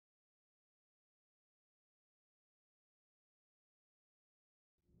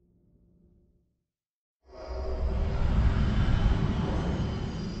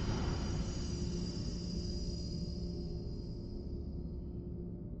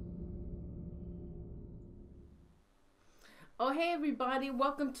Oh, hey everybody,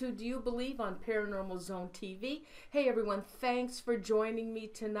 welcome to Do You Believe on Paranormal Zone TV. Hey everyone, thanks for joining me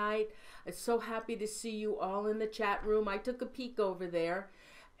tonight. I'm so happy to see you all in the chat room. I took a peek over there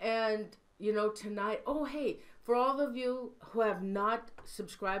and tonight, oh hey, for all of you who have not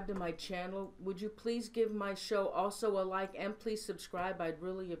subscribed to my channel, would you please give my show also a like and please subscribe? I'd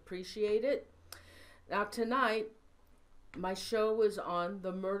really appreciate it. Now tonight, my show is on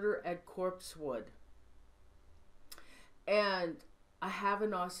the murder at Corpswood. And I have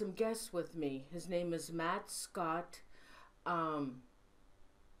an awesome guest with me. His name is Matt Scott. Contacted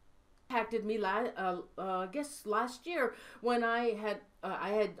me I guess last year when I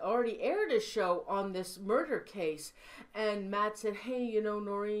had already aired a show on this murder case, and Matt said, "Hey,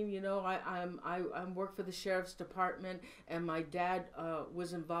 Noreen, I work for the sheriff's department, and my dad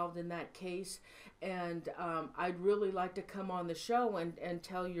was involved in that case, and I'd really like to come on the show and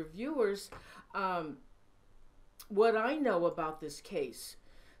tell your viewers." What I know about this case.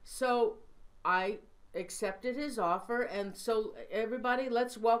 So I accepted his offer, and so everybody,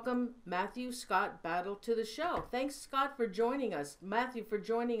 let's welcome Matthew Scott Battle to the show. Thanks, Scott, for joining us. Matthew, for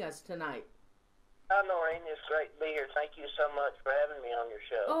joining us tonight. Hi, Noreen. It's great to be here. Thank you so much for having me on your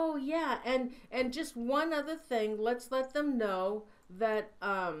show. Oh yeah, and just one other thing. Let's let them know that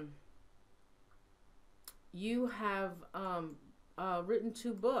you have written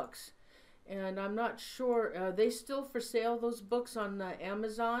 2 books. And I'm not sure, are they still for sale, those books on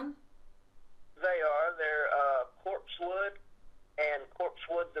Amazon? They are. They're Corpswood and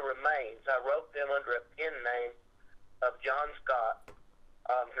Corpswood The Remains. I wrote them under a pen name of John Scott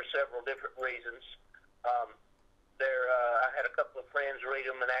for several different reasons. I had a couple of friends read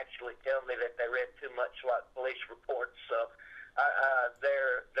them and actually tell me that they read too much like police reports. So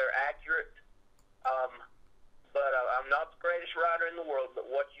they're accurate. But I'm not the greatest writer in the world, but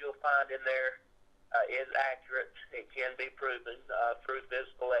what you'll find in there is accurate. It can be proven through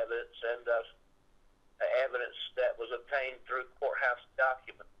physical evidence and evidence that was obtained through courthouse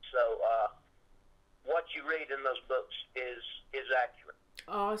documents. So what you read in those books is accurate.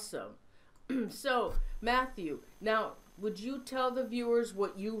 Awesome. So, Matthew, now, would you tell the viewers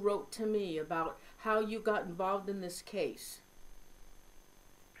what you wrote to me about how you got involved in this case?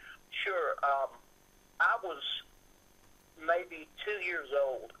 Sure. I was maybe 2 years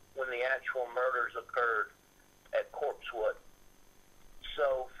old when the actual murders occurred at Corpswood.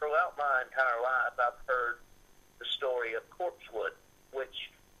 So throughout my entire life, I've heard the story of Corpswood,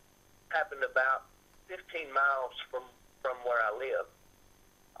 which happened about 15 miles from where I live.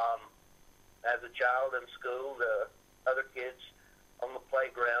 As a child in school, the other kids on the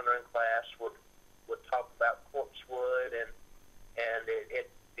playground or in class would talk about Corpswood, and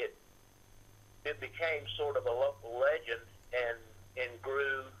it became sort of a local legend and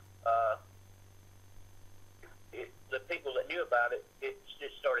grew. The people that knew about it, it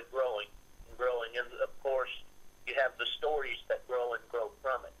just started growing and growing. And of course, you have the stories that grow and grow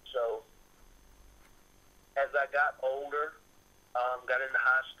from it. So as I got older, got into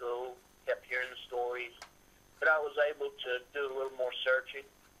high school, kept hearing the stories, but I was able to do a little more searching,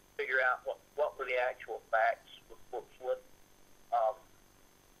 figure out what were the actual facts with Corpswood.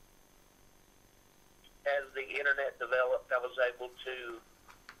 As the internet developed, I was able to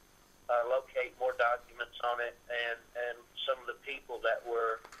locate more documents on it and some of the people that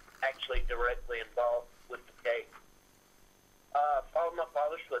were actually directly involved with the case. Followed my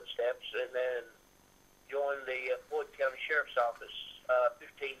father's footsteps and then joined the Floyd County Sheriff's Office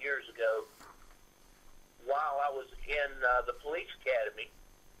 15 years ago. While I was in the police academy,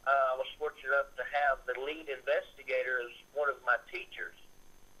 I was fortunate enough to have the lead investigator as one of my teachers.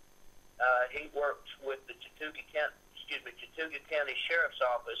 He worked with the Chattooga County Sheriff's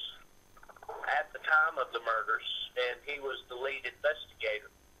Office at the time of the murders, and he was the lead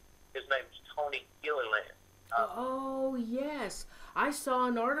investigator. His name's Tony Gilliland. Oh, yes. I saw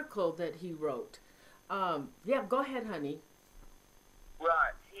an article that he wrote. Yeah, go ahead, honey.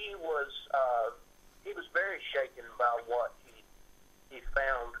 Right. He was very shaken by what he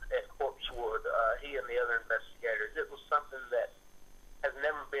found at Corpswood, he and the other investigators. It was something that has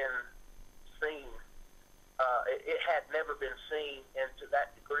never been seen. It had never been seen, and to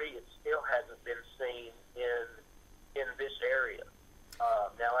that degree, it still hasn't been seen in this area.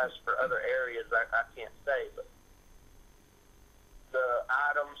 Now, as for other areas, I can't say, but the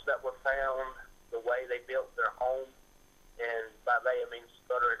items that were found, the way they built their home, and by they I mean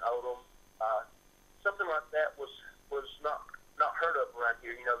Scudder and Odum, something like that was not heard of around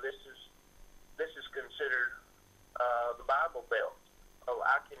here. This is considered the Bible Belt.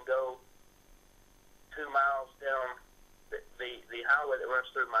 I can go 2 miles down the highway that runs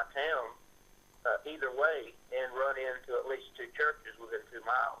through my town either way and run into at least 2 churches within 2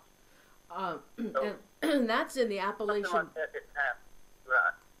 miles. So, and that's in the Appalachian. Something like that didn't happen.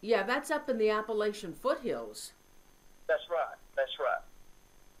 Right. Yeah, that's up in the Appalachian foothills. That's right. That's right.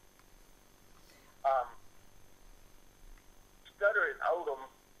 Scudder and Odum,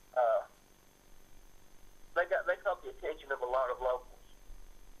 they caught the attention of a lot of locals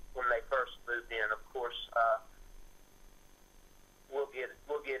when they first moved in. Of course, we'll get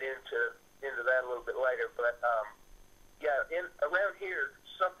into that a little bit later. But around here,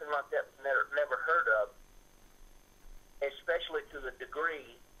 something like that was never heard of, especially to the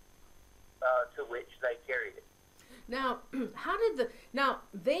degree to which they carried it. Now, how did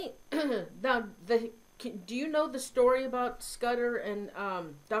do you know the story about Scudder and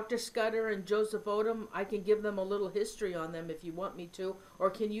Dr. Scudder and Joseph Odum? I can give them a little history on them if you want me to,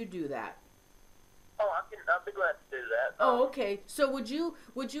 or can you do that? Oh, I'll be glad to do that. Oh, okay. So would you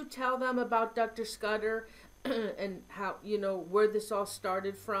tell them about Dr. Scudder and how, where this all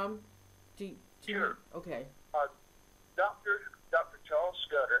started from? Sure. Okay. Dr. Charles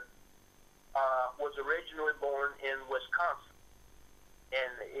Scudder was originally born in Wisconsin.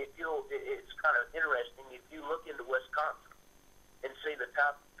 And it's kind of interesting if you look into Wisconsin and see the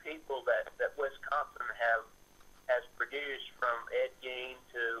type of people that Wisconsin has produced, from Ed Gein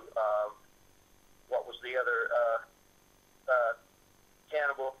to what was the other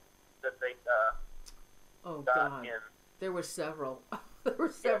cannibal that they oh got God, in. There were several. There were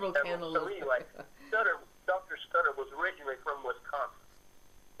several cannibals. So anyway, Dr. Scudder was originally from Wisconsin,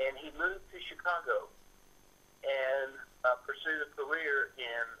 and he moved to Chicago and pursued a career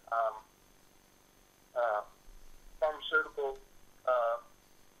in pharmaceutical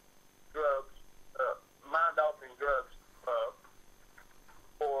drugs, mind-altering drugs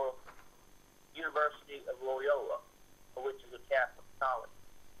for University of Loyola, which is a Catholic college.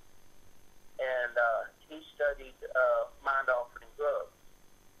 And he studied mind-altering drugs.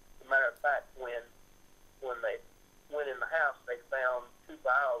 As a matter of fact, when they went in the house, they found 2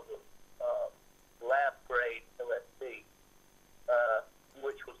 vials of lab-grade LSD,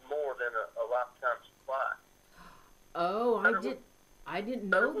 which was more than a lifetime supply. Oh, I didn't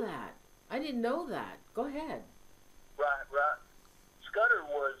know that. I didn't know that. Go ahead. Right. Scudder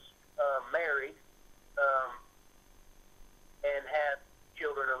was married and had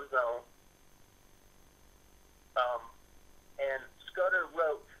children of his own. And Scudder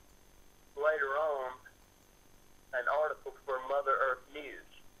wrote later on an article for Mother Earth News,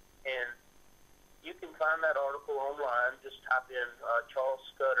 and you can find that article online. Just type in Charles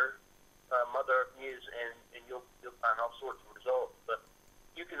Scudder, Mother Earth News, and you'll find all sorts of results. But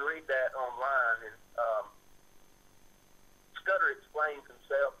you can read that online, and Scudder explains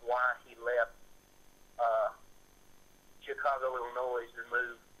himself why he left Chicago, Illinois, and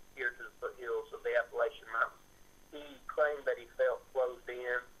moved here to the foothills of the Appalachian Mountains. He claimed that he felt closed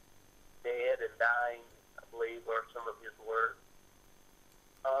in, dead, and dying, I believe, are some of his words.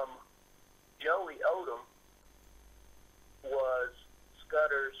 Joey Odum was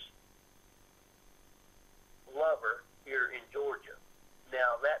Scudder's lover here in Georgia.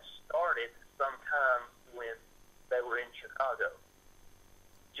 Now, that started sometime when they were in Chicago.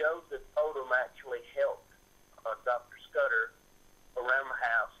 Joseph Odum actually helped Dr. Scudder around the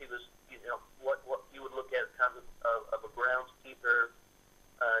house. He was, what you would look at kind of a groundskeeper,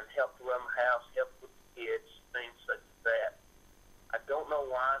 and helped run the house, helped with the kids, things such as that. I don't know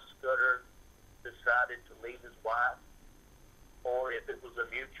why Scudder decided to leave his wife, or if it was a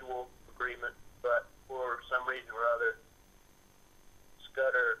mutual agreement, but for some reason or other,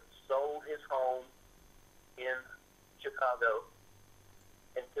 Scudder sold his home in Chicago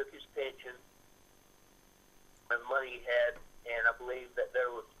and took his pension and money he had, and I believe that there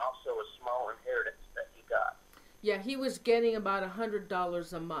was also a small inheritance that he got. Yeah, he was getting about $100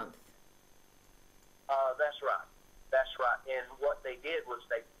 a month. That's right. That's right. And what they did was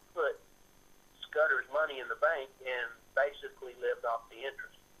they put Scudder's money in the bank and basically lived off the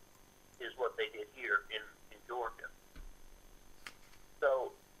interest, is what they did here in Georgia.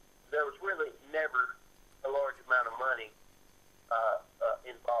 So there was really never a large amount of money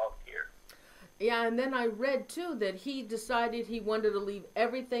involved here. Yeah, and then I read, too, that he decided he wanted to leave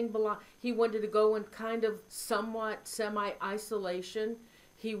everything behind. He wanted to go in kind of somewhat semi-isolation.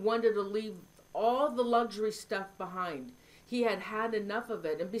 He wanted to leave all the luxury stuff behind. He had had enough of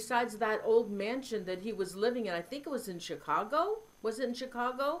it. And besides that old mansion that he was living in, I think it was in Chicago. Was it in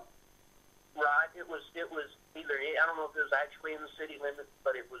Chicago? Right. It was either, I don't know if it was actually in the city limits,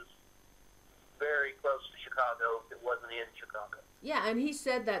 but it was very close to Chicago if it wasn't in Chicago. Yeah, and he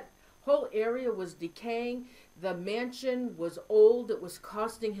said that whole area was decaying. the mansion was old. It was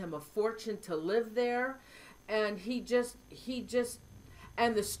costing him a fortune to live there. And he just,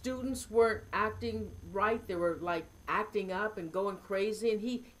 and the students weren't acting right. They were like acting up and going crazy. And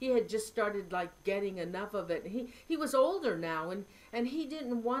he had just started like getting enough of it. And he was older now, and he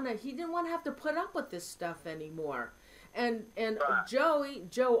didn't want to have to put up with this stuff anymore. And Right.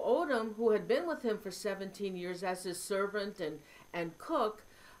 Joe Odum, who had been with him for 17 years as his servant and cook,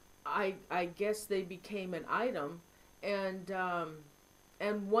 I guess they became an item, and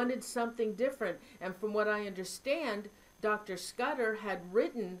wanted something different. And from what I understand, Dr. Scudder had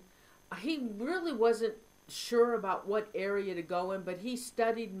written, he really wasn't sure about what area to go in, but he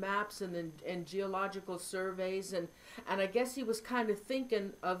studied maps and geological surveys, and I guess he was kind of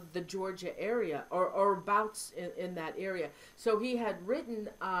thinking of the Georgia area or abouts in that area. So he had written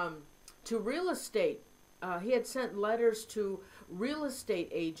to real estate. He had sent letters to real estate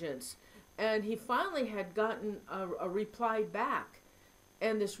agents, and he finally had gotten a reply back.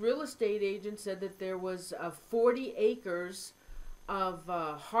 And this real estate agent said that there was 40 acres of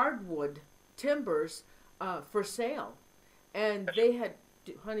hardwood timbers for sale. And they had,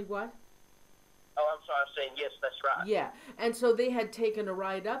 honey, what? Oh, I'm sorry, I was saying yes, that's right. Yeah, and so they had taken a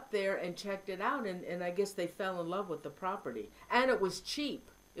ride up there and checked it out, and I guess they fell in love with the property. And it was cheap.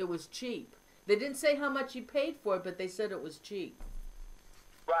 It was cheap. They didn't say how much he paid for it, but they said it was cheap.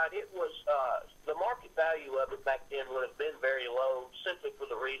 Right, it was, the market value of it back then would have been very low, simply for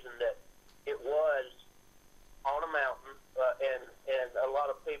the reason that it was on a mountain, and a lot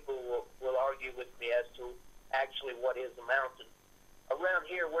of people will argue with me as to actually what is a mountain. Around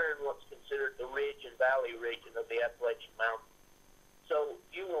here, we're in what's considered the ridge and valley region of the Appalachian Mountains. So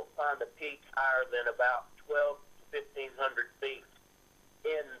you won't find a peak higher than about 12 to 1,500 feet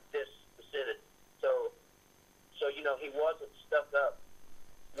in this vicinity. So you know, he wasn't stuck up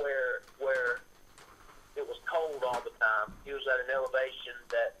where it was cold all the time. He was at an elevation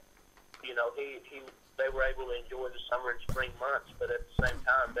that, you know, they were able to enjoy the summer and spring months, but at the same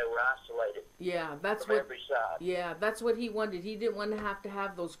time they were isolated. Yeah, that's from what. Every side. Yeah, that's what he wanted. He didn't want to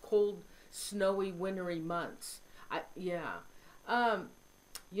have those cold, snowy, wintry months. You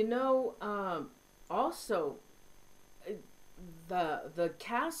know, also, the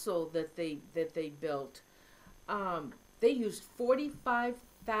castle that they built, they used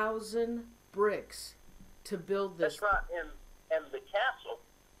 45,000 bricks to build this. That's right, and the castle,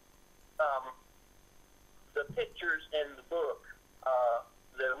 the pictures in the book,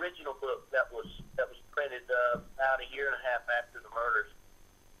 the original book that was printed about a year and a half after the murders,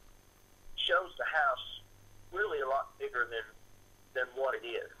 shows the house really a lot bigger than what it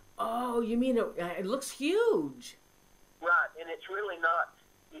is. Oh, you mean it looks huge? Right, and it's really not.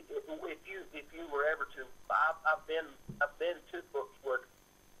 If you were ever to, I've been to Corpswood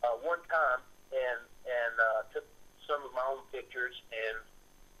one time and took some of my own pictures, and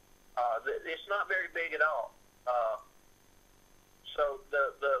it's not very big at all. So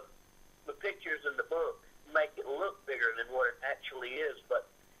the pictures in the book make it look bigger than what it actually is. But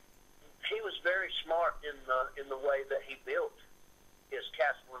he was very smart in the way that he built his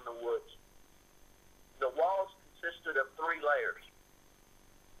castle in the woods. The walls consisted of 3 layers.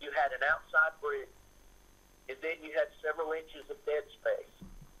 You had an outside brick, and then you had several inches of dead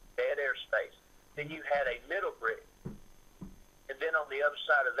air space. Then you had a middle brick, and then on the other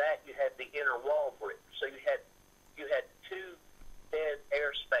side of that you had the inner wall brick. So you had 2 dead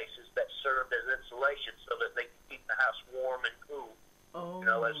air spaces that served as insulation, so that they could keep the house warm and cool. Oh. You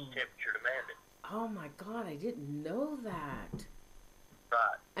know, as the temperature demanded. Oh my God, I didn't know that.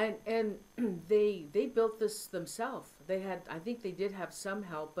 Right. And they built this themselves. I think they did have some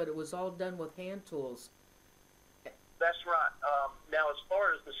help, but it was all done with hand tools. That's right. Now, as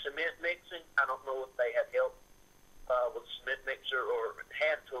far as the cement mixing, I don't know if they had help with cement mixer or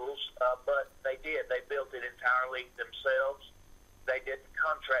hand tools, but they did. They built it entirely themselves. They didn't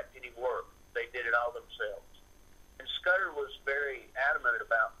contract any work. They did it all themselves. And Scudder was very adamant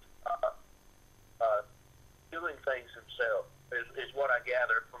about doing things himself, is what I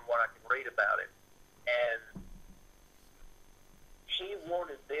gather from what I can read about it. And he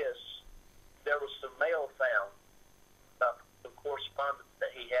wanted this. There was some mail found, some correspondence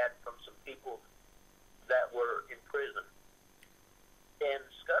that he had from some people that were in prison. And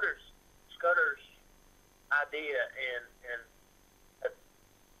Scudder's idea and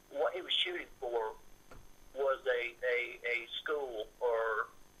what he was shooting for was a school, or,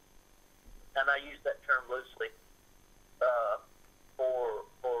 and I use that term loosely,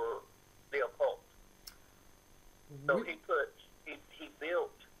 for the occult. So he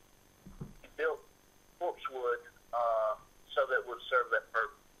built Corpswood so that it would serve that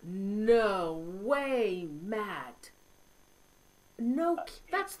purpose. No way, Matt. No,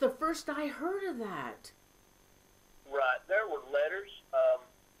 that's the first I heard of that. Right. There were letters.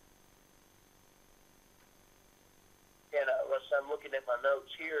 And I'm looking at my notes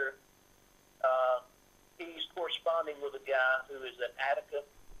here. He's corresponding with a guy who is at Attica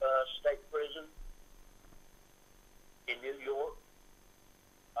State Prison in New York.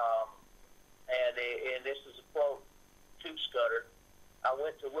 And this is a quote to Scudder. I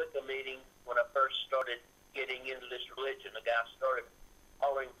went to Wicca meeting when I first started getting into this religion. The guy started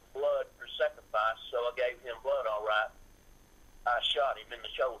hollering for blood for sacrifice, so I gave him blood all right. I shot him in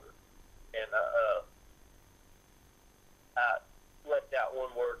the shoulder. And I left out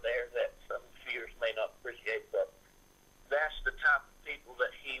one word there that some viewers may not appreciate, but that's the type of people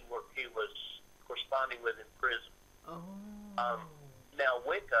that he was corresponding with in prison. Oh. Now,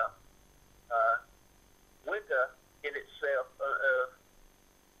 Wicca in itself,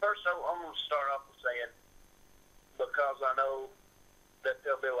 first I'm going to start off with saying, because I know that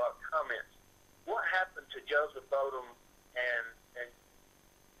there'll be a lot of comments, what happened to Joseph Odum and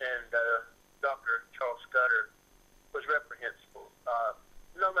Dr. Charles Scudder was reprehensible.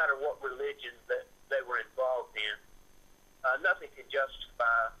 No matter what religion that they were involved in, nothing can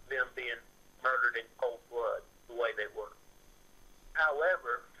justify them being murdered in cold blood the way they were.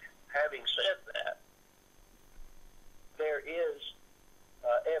 However, having said that, there is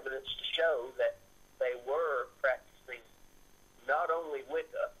evidence to show that they were practicing not only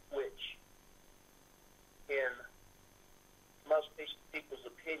Wicca, which in most people's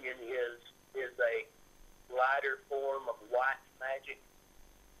opinion is a lighter form of white magic.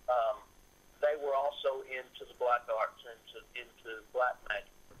 They were also into the black arts and into black magic.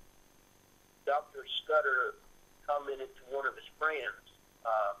 Dr. Scudder commented to one of his friends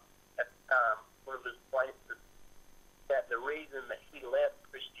at the time, one of his acquaintances, that the reason that he left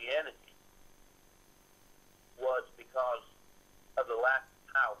Christianity was because of the lack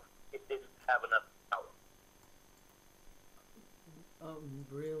of power. It didn't have enough power. Oh,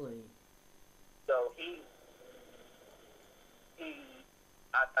 really? So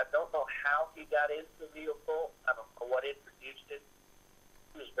I don't know how he got into the occult. I don't know what introduced him.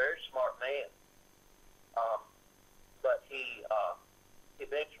 He was a very smart man. But he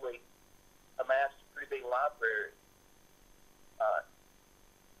eventually amassed a pretty big library.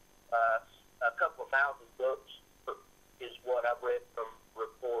 A couple of thousand books is what I've read from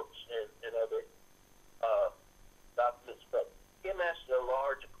reports and other documents. But he amassed a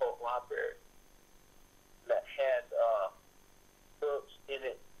large occult library that had books in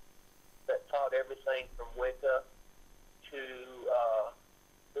it that taught everything from Wicca to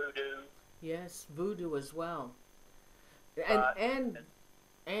voodoo. Yes, voodoo as well. And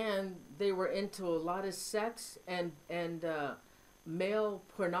they were into a lot of sex and male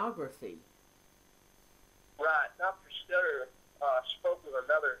pornography. Right. Dr. Scudder spoke with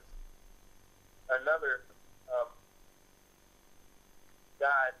another guy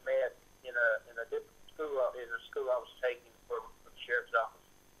I met in a different school, in a school I was taking from the sheriff's office,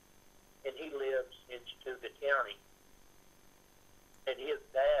 and he lives in Chattooga County, and his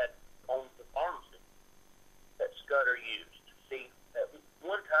dad owns the pharmacy that Scudder used. See, at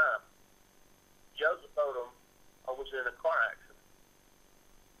one time, Joseph Odum was in a car accident,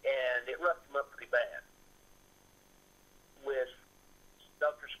 and it roughed him up pretty bad. With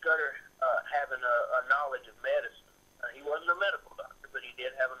Dr. Scudder having a knowledge of medicine, he wasn't a medical doctor, but he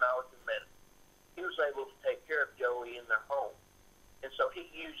did have a knowledge of medicine. He was able to take care of Joey in their home, and so he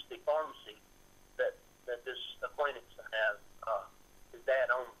used the pharmacy that this acquaintance has. His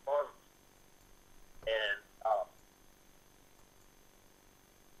dad owned the pharmacy, and I'm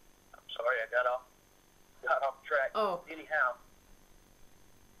sorry, I got off track. Oh. Anyhow.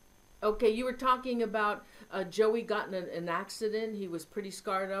 Okay, you were talking about Joey got in an accident. He was pretty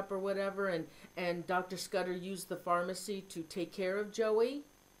scarred up or whatever, and Dr. Scudder used the pharmacy to take care of Joey?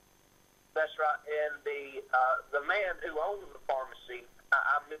 That's right. And the man who owned the pharmacy,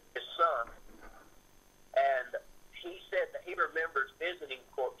 I met his son, and he said that he remembers visiting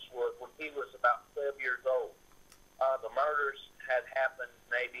Corpswood when he was about 12 years old. The murders had happened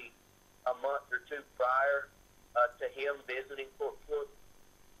maybe a month or two prior to him visiting Corpswood.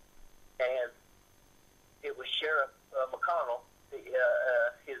 And it was Sheriff McConnell.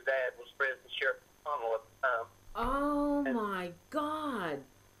 His dad was friends with Sheriff McConnell at the time. Oh, and my God.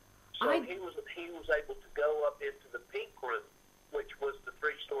 So he was able to go up into the pink room, which was the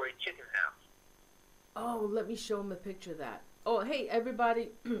 3-story chicken house. Oh, let me show him a picture of that. Oh, hey,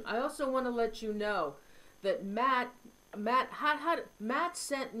 everybody. I also want to let you know that Matt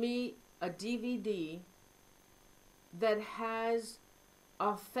sent me a DVD that has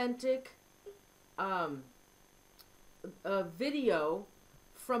authentic video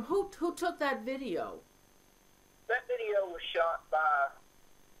from who took that video? That video was shot by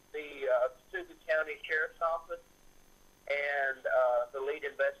the Scudder County Sheriff's Office and the lead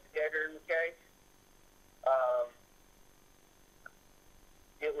investigator in the case.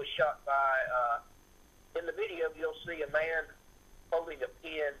 It was shot by, in the video you'll see a man holding a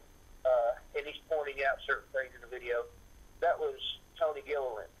pen and he's pointing out certain things in the video. That was Tony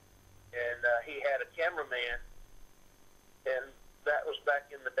Gilliland. And he had a cameraman, and that was back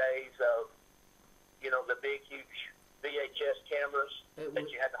in the days of, you know, the big, huge VHS cameras that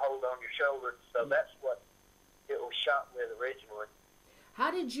you had to hold on your shoulder. So that's what it was shot with originally. How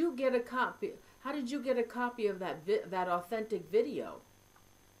did you get a copy? How did you get a copy of that that authentic video?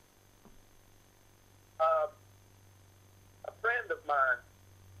 A friend of mine,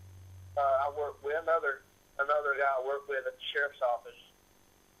 I work with another guy I work with at the sheriff's office,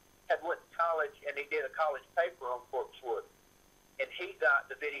 had went to college and he did a college paper on Corpswood, and he got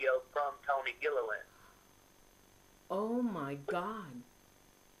the video from Tony Gilliland. Oh my God!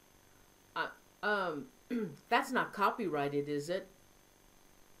 That's not copyrighted, is it?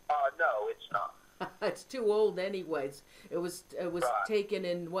 No, it's not. It's too old, anyways. It was Right. taken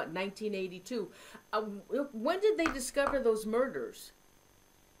in what, 1982. When did they discover those murders?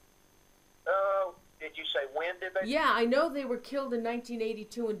 Did you say when did they? Yeah, I know they were killed in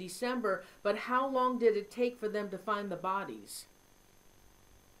 1982 in December, but how long did it take for them to find the bodies?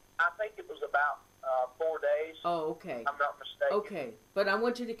 I think it was about 4 days. Oh, okay. I'm not mistaken. Okay, but I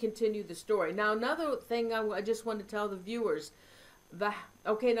want you to continue the story. Now, another thing I just want to tell the viewers.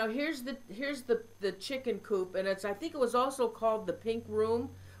 Okay, now here's the chicken coop, and I think it was also called the Pink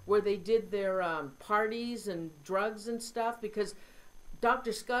Room, where they did their parties and drugs and stuff, because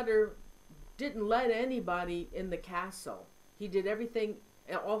Dr. Scudder didn't let anybody in the castle. He did everything,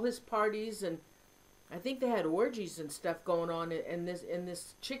 all his parties, and I think they had orgies and stuff going on in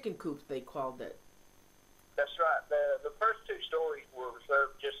this chicken coop, they called it. That's right. The first two stories were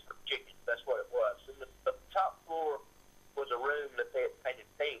reserved just for chickens. That's what it was. And the top floor was a room that they had painted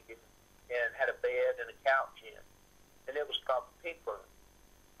pink and had a bed and a couch in, and it was called the Pink Room.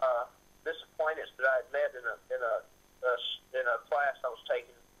 This acquaintance that I had met in a class I was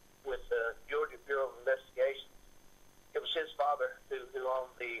taking with the Georgia Bureau of Investigation, it was his father who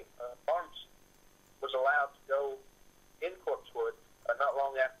owned the farms, was allowed to go in Corpswood not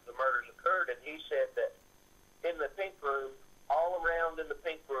long after the murders occurred, and he said that in the Pink Room, all around in the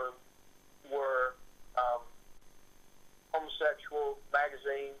Pink Room were homosexual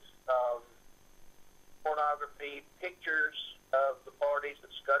magazines, pornography, pictures of the parties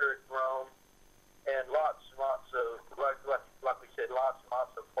that Scudder had thrown, and lots and lots of, like we said, lots and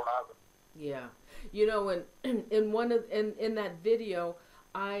lots of pornography. Yeah, you know, in that video,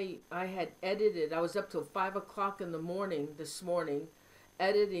 I had edited. I was up till 5 o'clock in the morning this morning,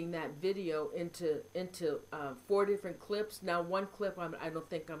 editing that video into 4 different clips. Now, one clip I don't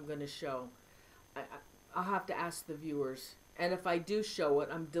think I'm going to show. I'll have to ask the viewers, and if I do show it,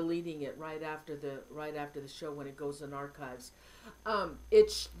 I'm deleting it right after the show when it goes in archives.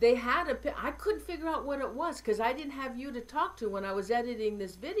 They had I couldn't figure out what it was because I didn't have you to talk to when I was editing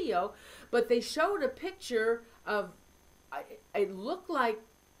this video, but they showed a picture of it looked like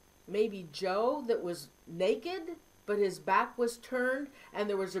maybe Joe that was naked, but his back was turned, and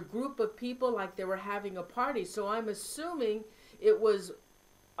there was a group of people like they were having a party. So I'm assuming it was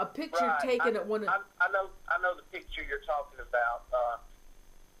a picture Right. taken at one of... I know the picture you're talking about.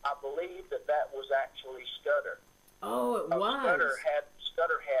 I believe that was actually Scudder. Oh, it was.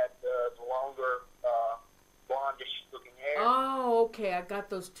 Scudder had the longer, blondish-looking hair. Oh, okay. I got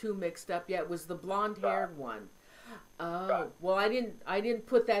those two mixed up. Yeah, it was the blonde-haired one. Oh, Right. well, I didn't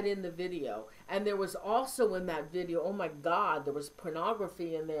put that in the video. And there was also in that video, oh my God, there was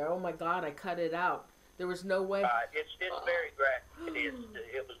pornography in there. Oh my God, I cut it out. There was no way. It's very graphic. It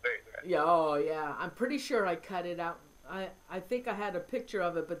was very graphic. Yeah, oh yeah. I'm pretty sure I cut it out. I think I had a picture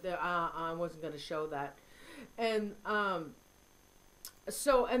of it, but I wasn't going to show that. And and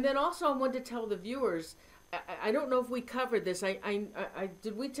then also I wanted to tell the viewers, I don't know if we covered this.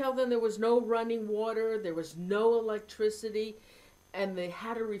 Did we tell them there was no running water, there was no electricity, and they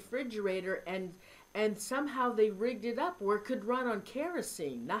had a refrigerator, and somehow they rigged it up where it could run on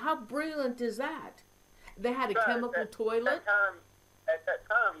kerosene. Now, how brilliant is that? They had a chemical toilet. At that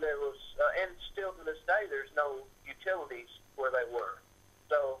time, there was, and still to this day, there's no utilities where they were.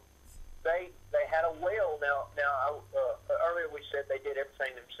 So they had a well. Now earlier we said they did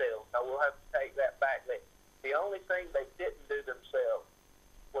everything themselves. I will have to take that back. The only thing they didn't do themselves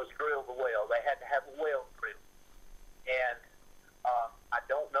was drill the well. They had to have a well drilled. And I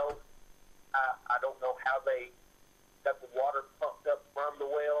don't know how they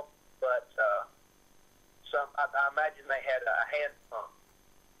I imagine they had a hand pump.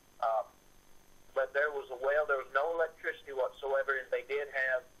 But there was a well. There was no electricity whatsoever, and they did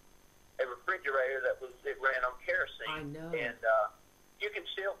have a refrigerator it ran on kerosene. I know. And you can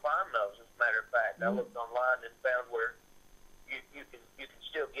still find those, as a matter of fact. I looked online and found where you can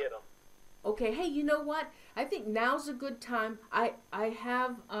still get them. Okay, hey, you know what? I think now's a good time. I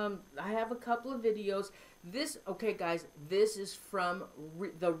have a couple of videos. Okay, guys, this is from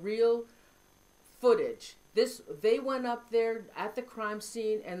the real footage. They went up there at the crime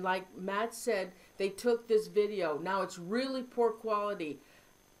scene, and like Matt said, they took this video. Now it's really poor quality.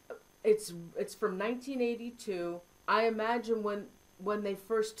 It's from 1982. I imagine when they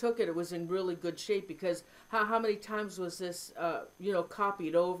first took it, it was in really good shape, because how many times was this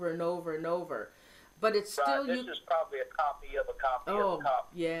copied over and over and over? But it's still This is probably a copy of a copy of a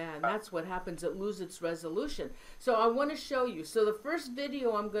copy. Yeah, and that's what happens. It loses its resolution. So I want to show you. So the first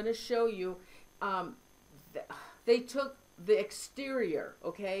video I'm going to show you, they took the exterior,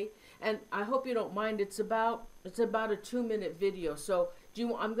 okay? And I hope you don't mind. It's about a 2-minute video. So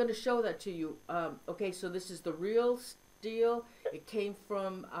I'm going to show that to you. Okay, so this is the real deal. It came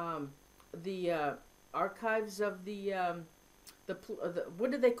from the archives of the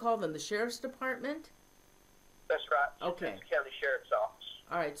what do they call them? The Sheriff's Department? That's right. Okay. It's the County Sheriff's Office.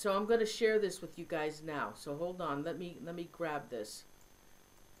 All right, so I'm going to share this with you guys now. So hold on. Let me grab this.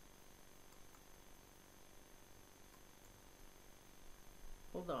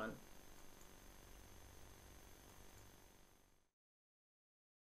 Hold on.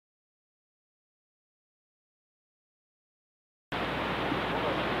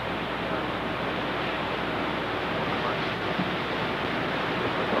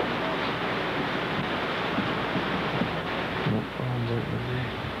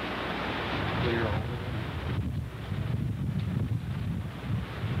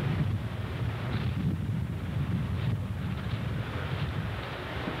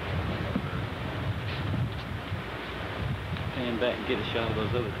 Stand back and get a shot of those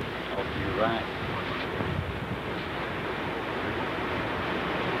other two off to your right.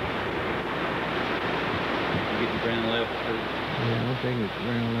 You get the ground level too. Yeah, I think it's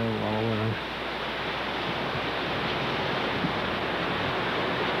ground level all around.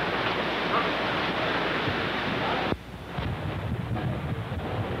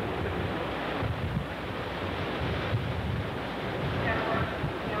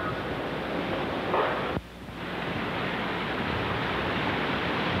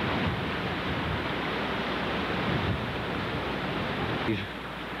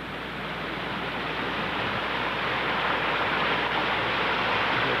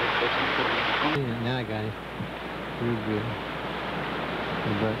 Yeah, now I got it. Real good.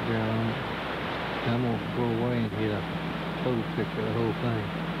 The background on it. I'm going to go away and get a photo picture of the whole thing.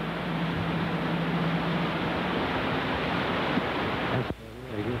 That's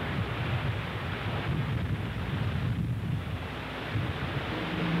really good.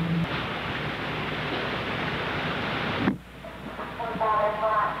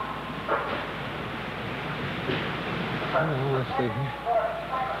 Oh, let's see here.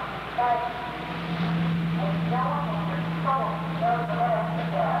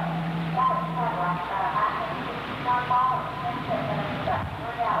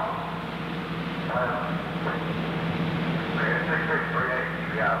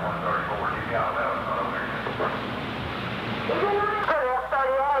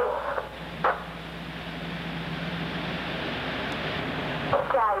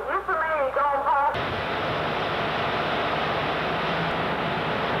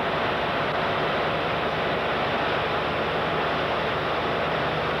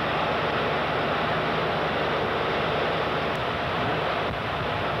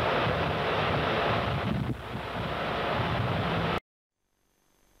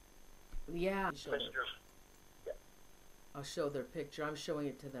 Yeah. I'll show their picture. I'm showing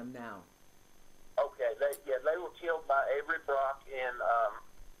it to them now. Okay, they were killed by Avery Brock and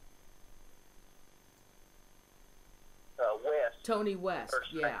West. Tony West,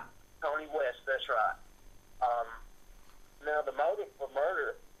 yeah. Tony West, that's right. Now, the motive for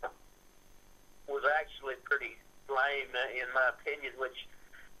murder was actually pretty lame, in my opinion, which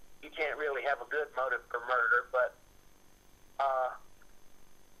you can't really have a good motive for murder, but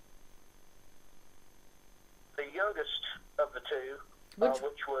the youngest of the two,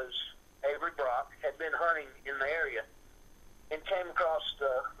 which was Avery Brock, had been hunting in the area and came across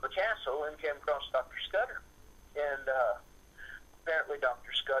the castle and came across Dr. Scudder. And apparently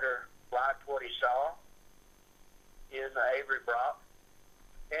Dr. Scudder liked what he saw in Avery Brock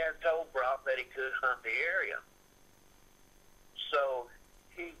and told Brock that he could hunt the area. So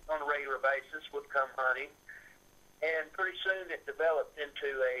he, on a regular basis, would come hunting And pretty soon it developed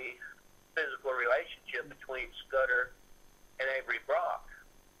into a physical relationship between Scudder and Avery Brock.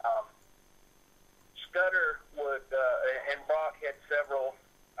 Scudder would, and Brock had several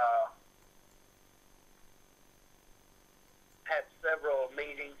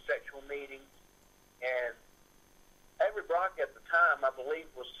meetings, sexual meetings, and Avery Brock at the time, I believe,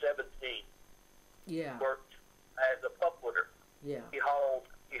 was 17. Yeah. Worked as a puppeter. Yeah. He hauled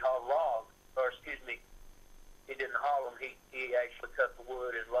logs, or excuse me, he didn't haul them. He actually cut the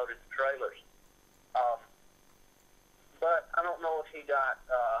wood and loaded the trailers. But I don't know if he got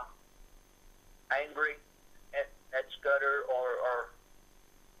angry at Scudder, or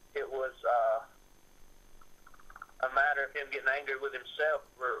it was a matter of him getting angry with himself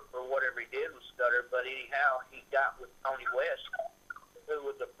for whatever he did with Scudder. But anyhow, he got with Tony West, who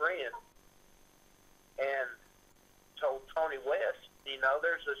was a friend, and told Tony West,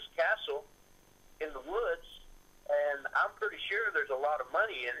 there's this castle in the woods, and I'm pretty sure there's a lot of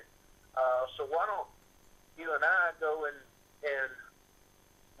money in it. So why don't you and I go and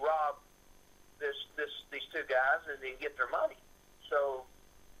rob these two guys and then get their money? So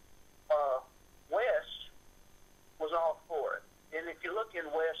West was all for it. And if you look in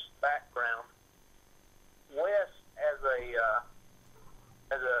West's background, West as a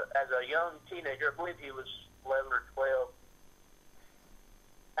young teenager, I believe he was 11 or 12,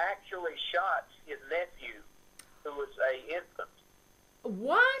 actually shot his nephew, who was a infant.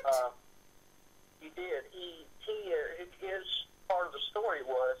 What? He did. His part of the story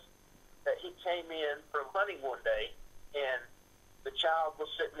was that he came in from hunting one day, and the child was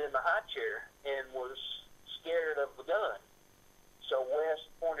sitting in the high chair and was scared of the gun. So West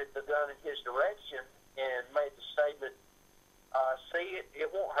pointed the gun in his direction and made the statement, see,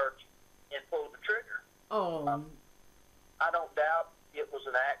 it won't hurt you, and pulled the trigger. Oh. I don't doubt it was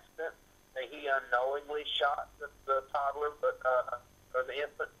an accident that he unknowingly shot the toddler, or the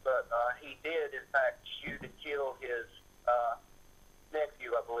infant, but he did, in fact, shoot and kill his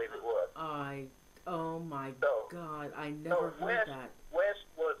nephew, I believe it was. Oh my God! I never heard that. West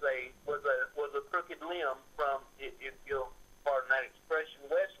was a crooked limb from, if you'll pardon that expression,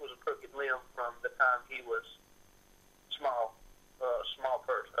 West was a crooked limb from the time he was small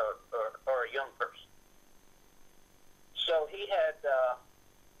person, or a young person. So he had,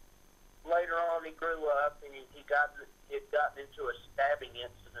 later on he grew up and he gotten into a stabbing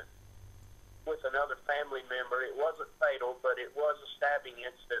incident with another family member. It wasn't fatal, but it was a stabbing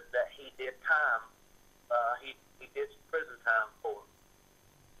incident that he did time. He did some prison time for.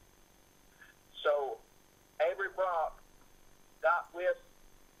 So Avery Brock got with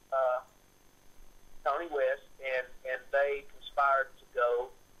Tony West, and they conspired to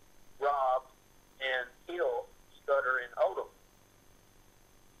go rob and kill Scudder and Odum.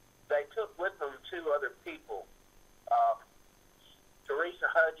 They took with them two other people, Teresa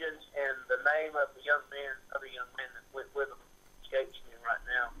Hudgens, and the name of the other young man that went with them escapes me right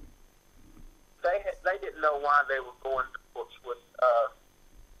now. They didn't know why they were going to Corpswood.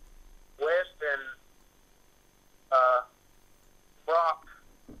 West and Brock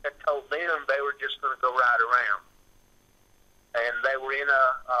had told them they were just going to go ride around, and they were in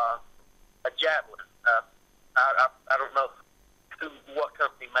a javelin. I don't know what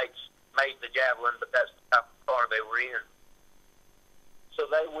company made the javelin, but that's the type of car they were in. So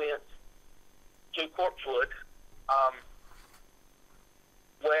they went to Corpswood.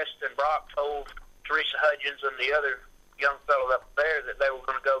 West and Brock told Teresa Hudgens and the other young fellow up there that they were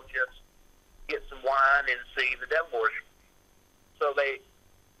going to go just get some wine and see the devil worship. So they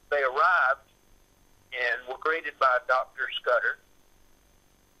arrived and were greeted by Dr. Scudder.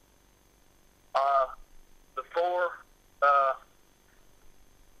 The four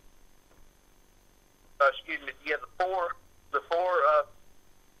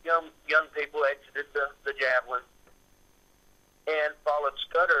young people exited the javelin and followed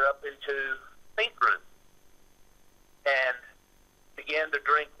Scudder up into Pink Room and began to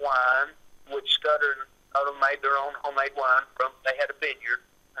drink wine, which Scudder and Odum made their own homemade wine from. They had a vineyard,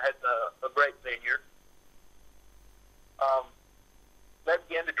 had a grape vineyard. They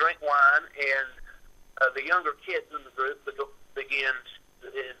began to drink wine, and the younger kids in the group began,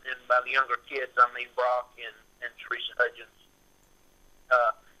 and by the younger kids I mean Brock and Teresa Hudgens,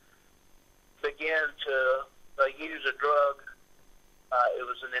 began to use a drug. It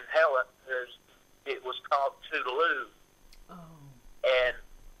was an inhalant. It was called Toodaloo. Oh. And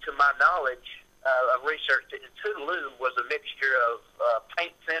to my knowledge, I researched it, and Toodaloo was a mixture of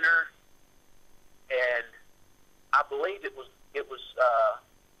paint thinner, and I believe it was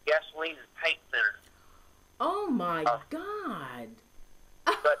gasoline and paint thinner. Oh my God!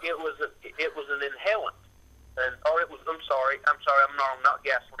 But it was an inhalant, and or it was. I'm sorry, I'm wrong. Not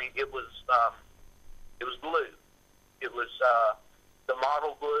gasoline. It was glue. It was the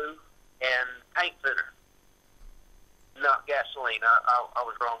model glue and paint thinner. Not gasoline. I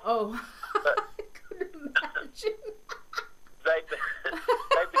was wrong. Oh, But I couldn't imagine. they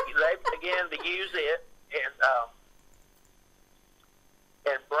began to use it,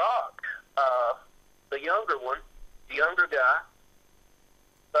 and Brock, the younger guy,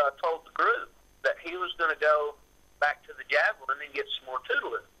 told the group that he was going to go back to the javelin and get some more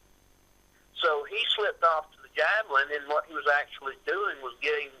tootling. So he slipped off to the javelin, and what he was actually doing was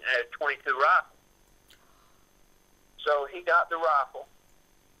getting a .22 rifle. So he got the rifle,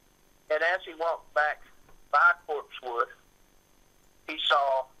 and as he walked back by Corpswood, he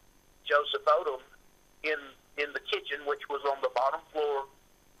saw Joseph Odum in the kitchen, which was on the bottom floor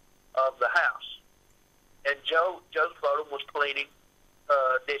of the house. And Joseph Odum was cleaning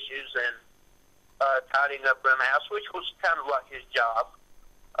dishes and tidying up around the house, which was kind of like his job.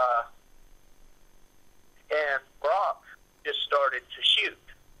 And Brock just started to shoot.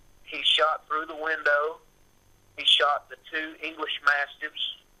 He shot through the window. He shot the 2 English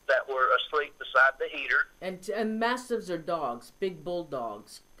Mastiffs that were asleep beside the heater. And Mastiffs are dogs, big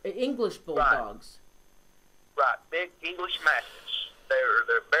bulldogs, English bulldogs. Right, big English Mastiffs.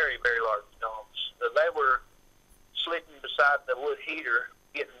 They're very, very large dogs. They were sleeping beside the wood heater,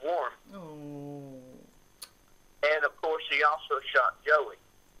 getting warm. Oh. And of course, he also shot Joey.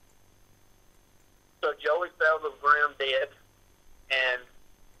 So Joey fell to the ground dead, and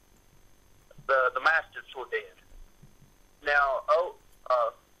the Mastiffs were dead. Now,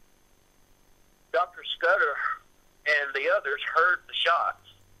 Dr. Scudder and the others heard the shots,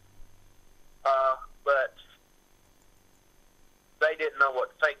 but they didn't know what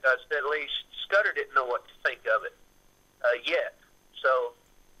to think. At least Scudder didn't know what to think of it yet. So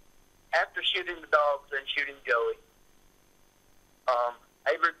after shooting the dogs and shooting Joey,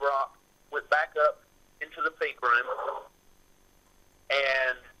 Avery Brock went back up into the pink room,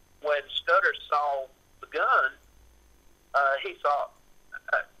 and when Scudder saw the gun, he thought,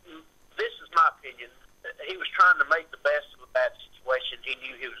 this is my opinion, he was trying to make the best of a bad situation. He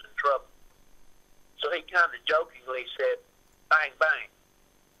knew he was in trouble. So he kind of jokingly said, bang, bang.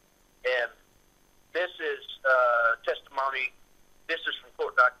 And this is testimony, this is from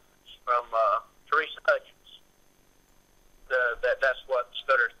court documents from Teresa Hutchins. That's what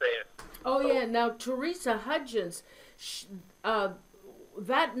Scudder said. Oh, yeah. Now, Teresa Hutchins,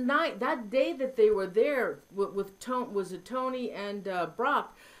 that night, that day that they were there with Tony and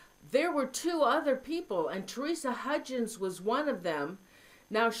Brock, there were 2 other people, and Teresa Hutchins was one of them.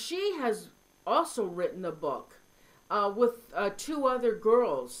 Now, she has also written a book with 2 other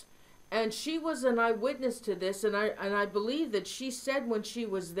girls, and she was an eyewitness to this, and I believe that she said when she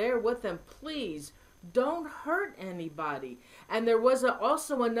was there with them, please don't hurt anybody. And there was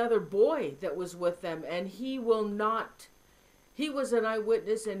also another boy that was with them, and he will not. He was an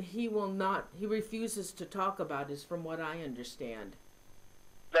eyewitness, and he refuses to talk about it, from what I understand.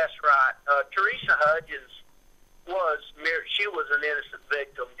 That's right. Teresa Hutchins she was an innocent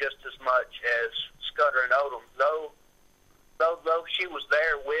victim just as much as Scudder and Odum. Though she was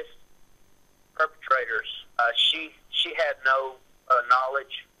there with perpetrators, she had no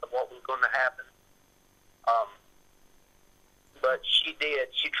knowledge of what was going to happen. But she did.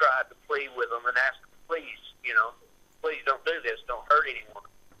 She tried to plead with them and ask them, please don't do this. Don't hurt anyone.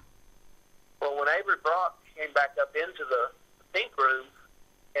 Well, when Avery Brock came back up into the pink room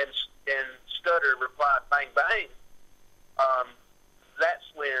and Scudder replied, bang, bang, that's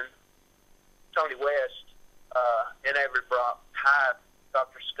when Tony West and Avery Brock tied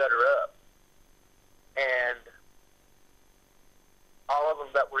Dr. Scudder up. And all of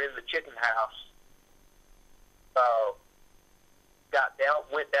them that were in the chicken house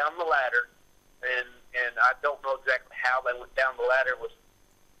went down the ladder, and I don't know exactly how they went down the ladder.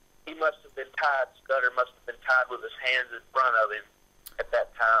 He must have been tied. Scudder must have been tied with his hands in front of him at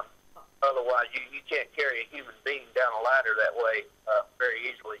that time. Otherwise, you can't carry a human being down a ladder that way very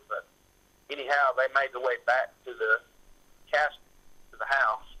easily. But anyhow, they made the way back to the casket, to the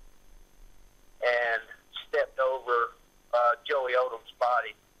house, and stepped over Joey Odum's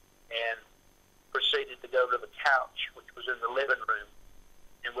body and proceeded to go to the couch, which was in the living room,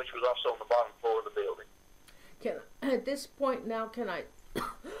 and which was also on the bottom floor of the building. At this point now, can I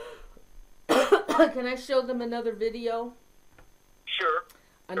can I show them another video? Sure.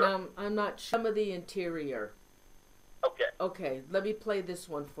 And I'm not sure some of the interior. Okay. Okay, let me play this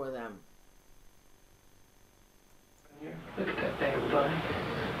one for them. Look at that damn thing.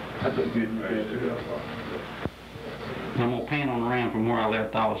 That's a good picture. I'm going to pan on around from where I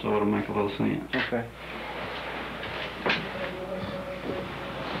left off so it'll make a little sense. Okay.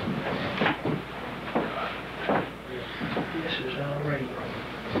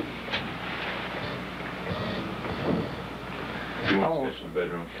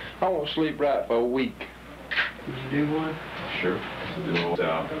 bedroom. I want to sleep right for a week. Did you do one? Sure. Do a little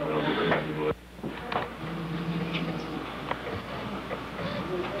out. I don't do very much.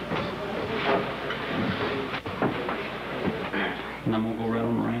 And I'm going to go right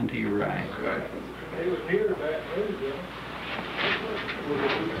on around to your right. Okay. He was here back there,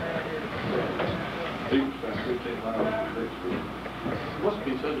 must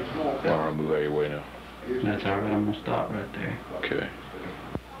be such a small Well, I'll move out of your way now. That's all right. I'm going to stop right there. Okay.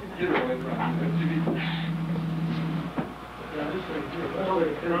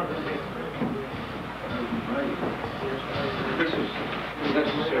 This is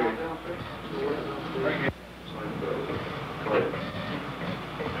necessary.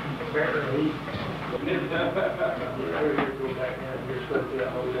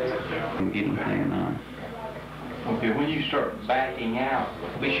 I'm getting hanging on. Okay, when you start backing out,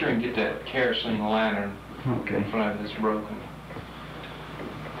 be sure and get that kerosene lantern Okay. in front of that's broken.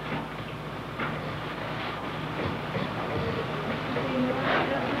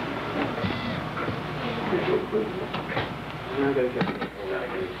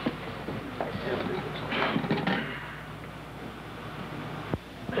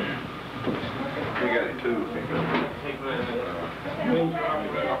 You got it too.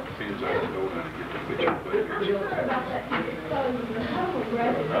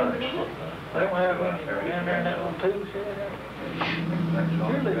 They don't have any down there in that little tool shed.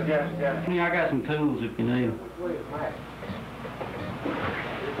 Surely the guys got it. Yeah, I got some tools if you need them.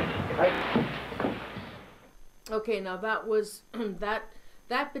 Okay, now that was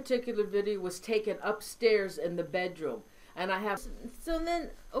that particular video was taken upstairs in the bedroom, and I have so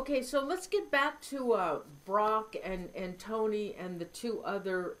let's get back to Brock and Tony and the two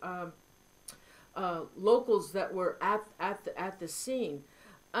other locals that were at the scene.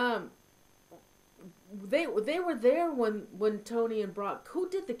 They were there when Tony and Brock. Who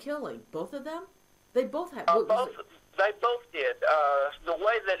did the killing? Both of them? They both had. They both did. The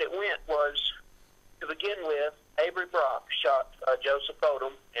way that it went was, to begin with, Avery Brock shot Joseph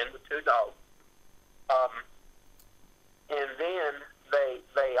Odum and the two dogs. And then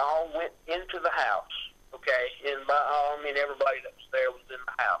they all went into the house, okay? And by all, I mean everybody that was there was in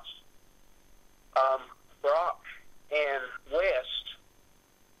the house. Brock and West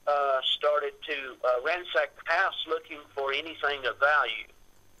started to ransack the house looking for anything of value.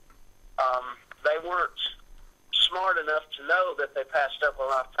 They weren't smart enough to know that they passed up a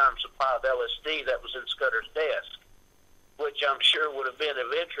lifetime supply of LSD that was in Scudder's desk, which I'm sure would have been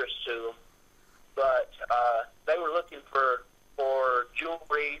of interest to them. But they were looking for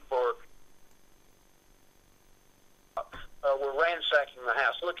jewelry, were ransacking the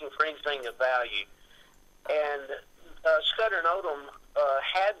house, looking for anything of value. And Scudder and Odum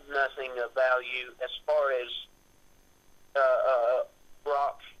had nothing of value as far as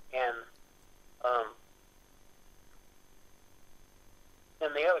Brock and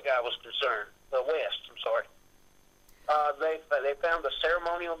the other guy was concerned, West, I'm sorry. They found a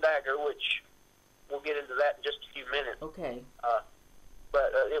ceremonial dagger, which we'll get into that in just a few minutes. Okay.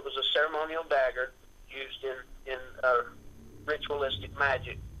 But it was a ceremonial dagger used in ritualistic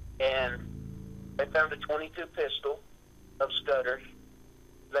magic. And they found a .22 pistol of Scudder's.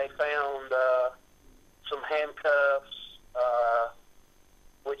 They found some handcuffs,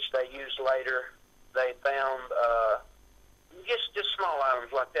 which they used later. They found just small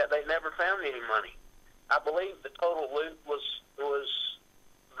items like that. They never found any money. I believe the total loot was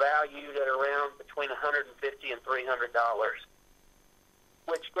valued at around between $150 and $300,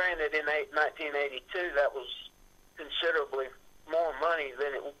 which, granted, in 1982, that was considerably more money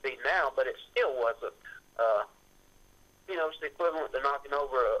than it would be now, but it still wasn't. It's the equivalent to knocking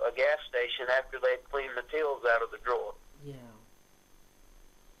over a gas station after they'd cleaned the tills out of the drawer. Yeah.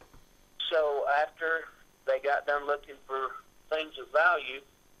 So after they got done looking for things of value,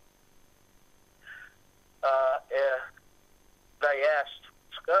 they asked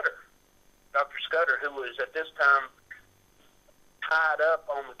Scudder, Dr. Scudder, who was at this time tied up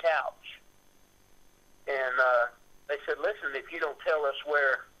on the couch. And they said, listen, if you don't tell us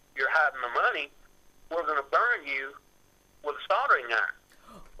where you're hiding the money, we're going to burn you with a soldering iron.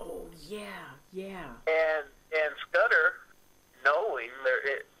 Oh, yeah. And Scudder, knowing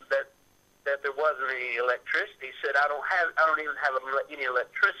that there wasn't any electricity, said, I don't even have any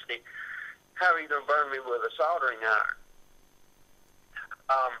electricity. How are you going to burn me with a soldering iron?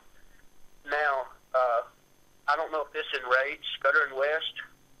 Now, I don't know if this enraged Scudder and West,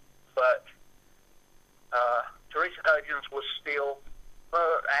 but Teresa Hudgens was still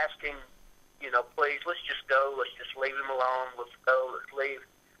asking, please, let's just go. Let's just leave him alone. Let's go. Let's leave.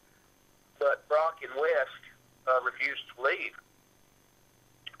 But Brock and West refused to leave.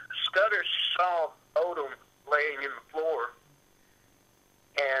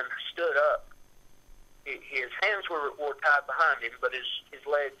 right behind him, but his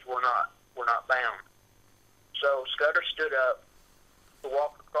legs were not bound. So Scudder stood up to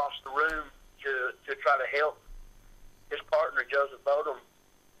walk across the room to try to help his partner, Joseph Odum,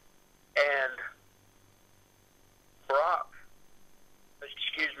 and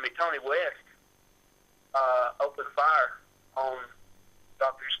Tony West, opened fire on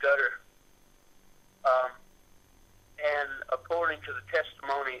Dr. Scudder. And according to the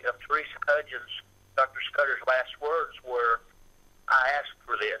testimony of Teresa Hudgens, Dr. Scudder's last words were, "I asked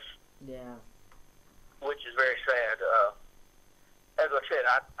for this." Yeah. Which is very sad. As I said,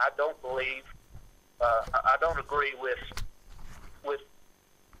 I don't believe, I don't agree with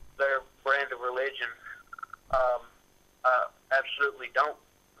their brand of religion. I absolutely don't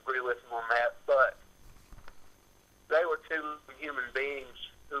agree with them on that, but they were two human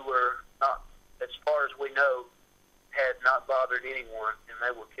beings who were not, as far as we know, had not bothered anyone, and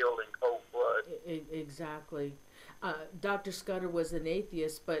they were killed in cold blood. Exactly. Dr. Scudder was an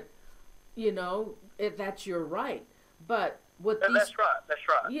atheist, but, you know, that's your right. But what these... That's right, that's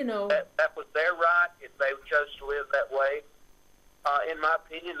right. You know... That was their right, if they chose to live that way. In my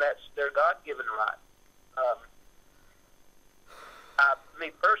opinion, that's their God-given right. Me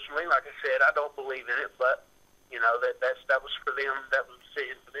personally, like I said, I don't believe in it, but, you know, that was for them, that was a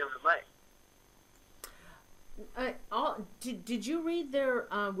decision for them to make. Did you read their?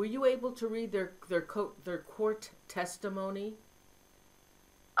 Were you able to read their court testimony?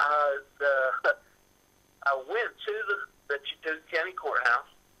 I went to the Chattooga County Courthouse,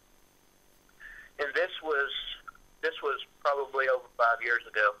 and this was probably over 5 years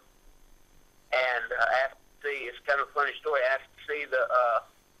ago. And I asked to see, it's kind of a funny story. I asked to see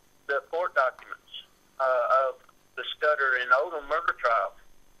the court documents of the Scudder and Odum murder trial.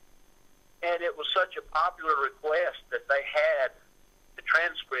 And it was such a popular request that they had the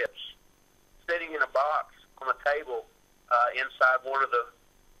transcripts sitting in a box on a table inside one of the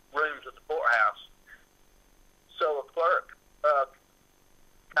rooms of the courthouse. So a clerk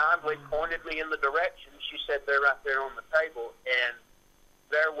kindly pointed me in the direction. She said they're right there on the table. And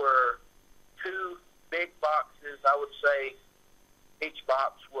there were two big boxes. I would say each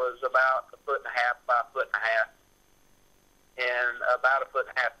box was about 1.5 feet by 1.5 feet, and about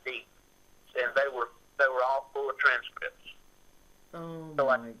 1.5 feet deep. And they were all full of transcripts. Oh, so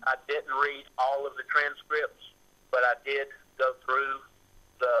I didn't read all of the transcripts, but I did go through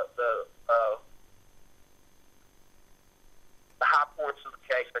the high points of the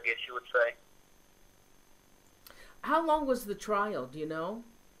case, I guess you would say. How long was the trial? Do you know?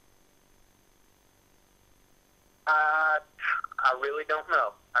 I really don't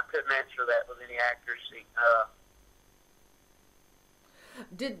know. I couldn't answer that with any accuracy.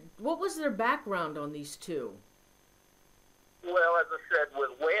 What was their background on these two? Well, as I said,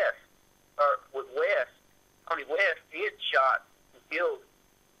 with West, Tony West, he had shot and killed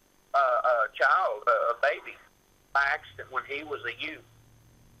a child, a baby, by accident when he was a youth.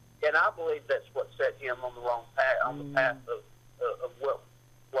 And I believe that's what set him on the wrong path, on the path of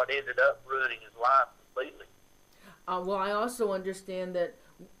what ended up ruining his life completely. Well, I also understand that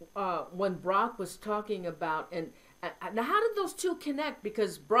when Brock was talking about, now how did those two connect?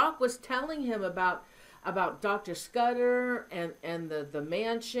 Because Brock was telling him about Dr. Scudder and the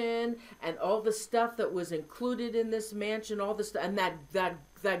mansion and all the stuff that was included in this mansion, all this, and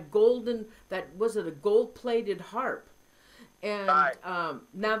that golden, was it a gold-plated harp? And right.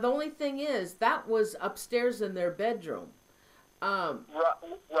 Now the only thing is that was upstairs in their bedroom.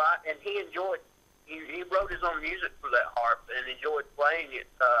 Right, and he enjoyed. He wrote his own music for that harp and enjoyed playing it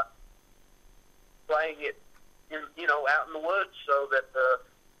in, out in the woods, so that the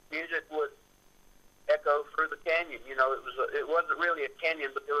music would echo through the canyon. It wasn't really a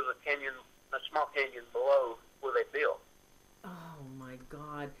canyon, but there was a small canyon below where they built. Oh my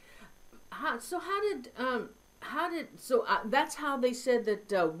God! That's how they said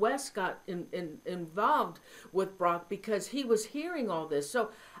that Wes got involved with Brock, because he was hearing all this.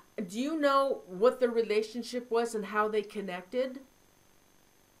 So, do you know what the relationship was and how they connected?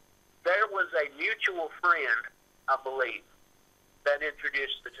 There was a mutual friend, I believe, that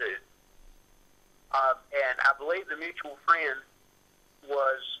introduced the two. And I believe the mutual friend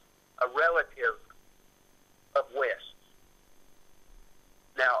was a relative of West.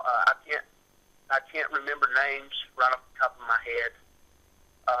 Now, I can't remember names right off the top of my head,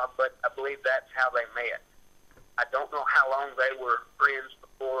 but I believe that's how they met. I don't know how long they were friends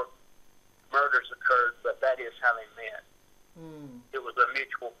before murders occurred, but that is how they met. It was a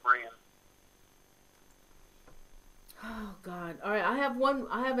mutual friend. Oh God! All right, I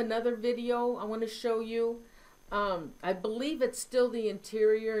have another video I want to show you. I believe it's still the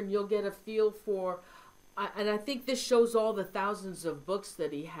interior, and you'll get a feel for and I think this shows all the thousands of books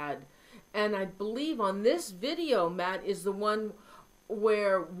that he had. And I believe on this video, Matt, is the one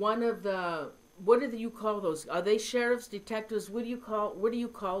where one of the, what do you call those? Are they sheriffs, detectives? What are you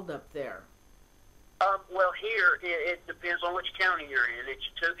called up there? Well, here, it depends on which county you're in. In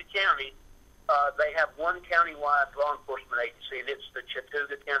Chattooga County, they have one countywide law enforcement agency, and it's the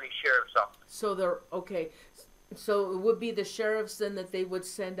Chattooga County Sheriff's Office. So they're, okay. So it would be the sheriffs then that they would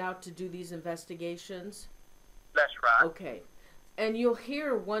send out to do these investigations? That's right. Okay. And you'll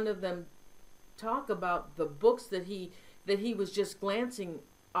hear one of them talk about the books that he was just glancing.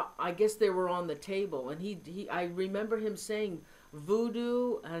 I guess they were on the table, and I remember him saying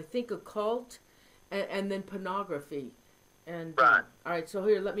voodoo, I think occult, and then pornography. And right. All right, so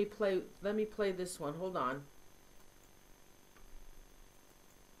here, let me play this one. Hold on.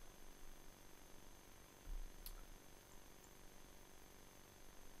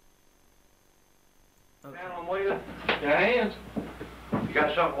 Okay. Down on wheel. Your hands. You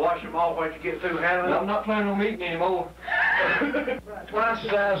got something to wash them off once you get through handling them? I'm not planning on eating anymore. Twice the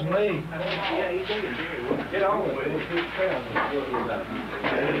size of me. Yeah, he did. Get on with it.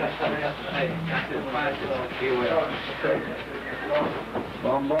 Here we are.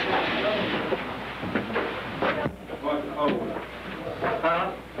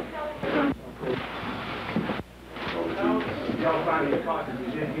 Huh? Y'all find your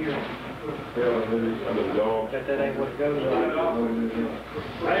cartridges in here. That ain't what it goes on.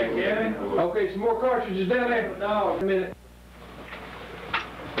 Hey, Kevin. Okay, some more cartridges down there. No, a minute.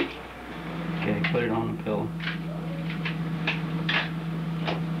 Okay, put it on the pillow.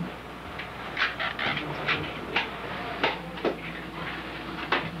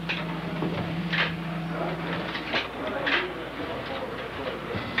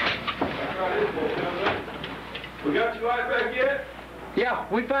 We got you right back yet? Yeah,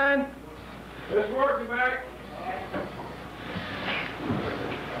 we fine. It's working back.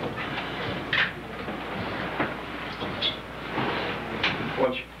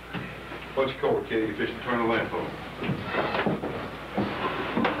 What's your call, Kitty? Fish to turn the lamp on.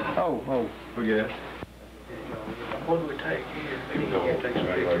 Oh, Forget. what do we take here? No, right here.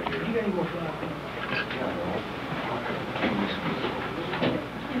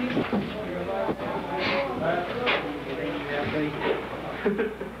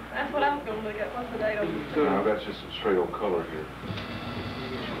 That's what I was going to look at. What's the date on it? No, that's just some straight old color here.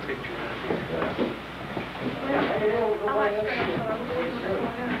 I like straight up, but I was looking at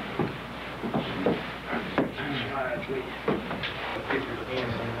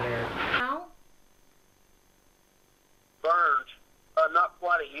How? Burned not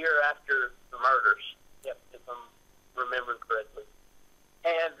quite a year after the murders, if I'm remembering correctly.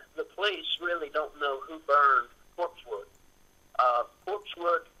 And the police really don't know who burned Corpswood.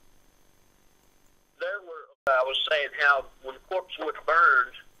 Corpswood, I was saying how when Corpswood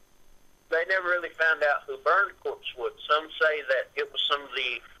burned, they never really found out who burned Corpswood. Some say that it was some of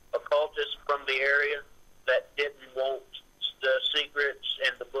the occultists from the area that didn't want the secrets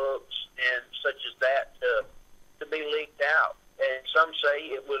and the books and such as that to be leaked out. And some say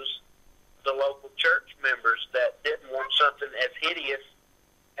it was the local church members that didn't want something as hideous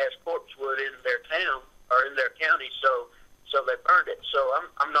as Corpswood in their town or in their county, so they burned it. So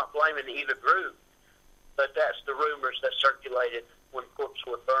I'm not blaming either group, but that's the rumors that circulated when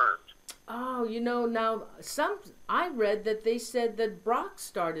Corpswood burned. Oh, you know, now I read that they said that Brock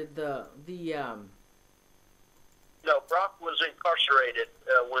started the No, Brock was incarcerated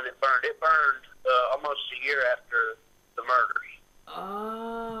when it burned. It burned almost a year after the murders.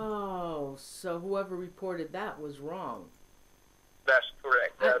 Oh, so whoever reported that was wrong. That's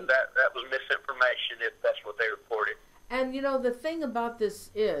correct. That was misinformation if that's what they reported. And you know, the thing about this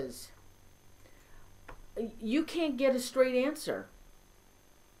is, you can't get a straight answer.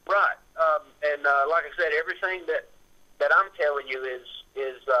 Right. And like I said, everything that I'm telling you is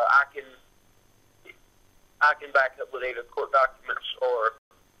I can back up with either court documents or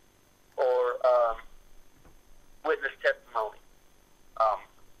witness testimony.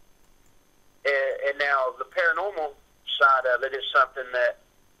 And now the paranormal side of it is something that,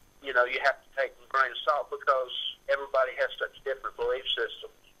 you know, you have to take with a grain of salt because everybody has such different belief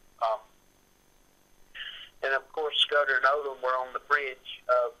systems. And of course, Scudder and Odum were on the fringe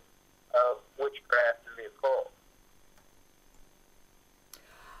of witchcraft and the occult.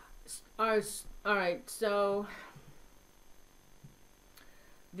 All right. So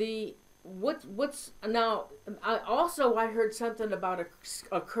what's now? I heard something about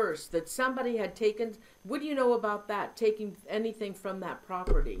a curse that somebody had taken. What do you know about that? Taking anything from that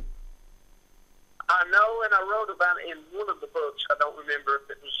property? I know, and I wrote about it in one of the books. I don't remember if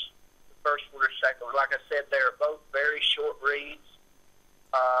it was first one or second one. Like I said, they're both very short reads,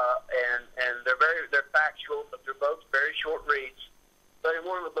 and they're factual, but they're both very short reads. But in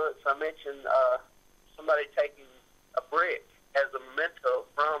one of the books, I mentioned somebody taking a brick as a memento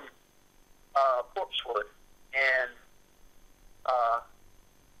from Corpswood, and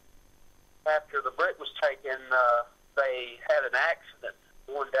after the brick was taken, they had an accident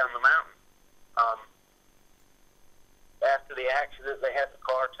going down the mountain. After the accident, they had the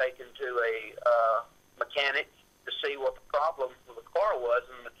car taken to a mechanic to see what the problem with the car was,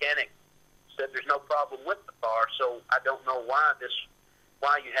 and the mechanic said there's no problem with the car, so I don't know why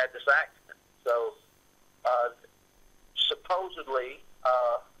you had this accident. So supposedly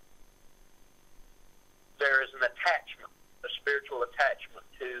there is an attachment, a spiritual attachment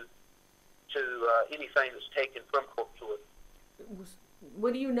to anything that's taken from Corpswood.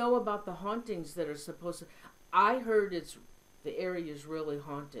 What do you know about the hauntings that are supposed to... I heard the area is really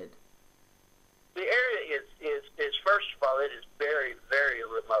haunted. The area is first of all, it is very, very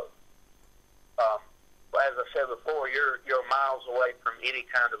remote. As I said before, you're miles away from any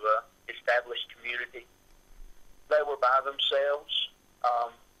kind of a established community. They were by themselves.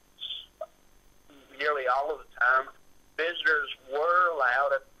 Nearly all of the time, visitors were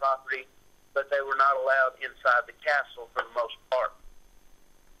allowed at the property, but they were not allowed inside the castle for the most part.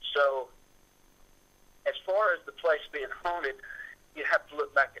 So, as far as the place being haunted, you have to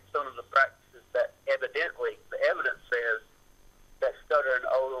look back at some of the practices that evidently, the evidence says, that Scudder and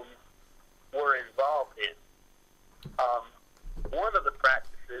Odum were involved in. One of the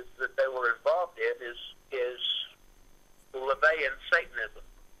practices that they were involved in is Lavey and Satanism.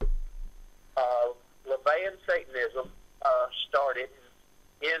 Lavey and Satanism started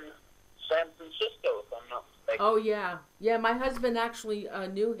in San Francisco, if I'm not mistaken. Oh, yeah. Yeah, my husband actually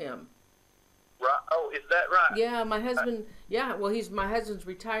knew him. Right. Oh, is that right? Yeah, my husband, my husband's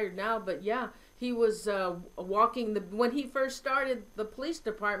retired now, but yeah, he was walking when he first started the police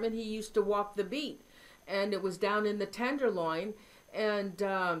department, he used to walk the beat, and it was down in the Tenderloin, and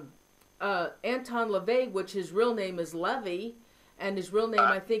Anton Lavey, which his real name is Lavey, and his real name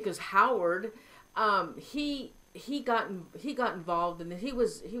I think is Howard, he got involved, and he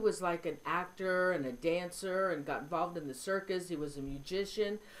was like an actor and a dancer, and got involved in the circus. He was a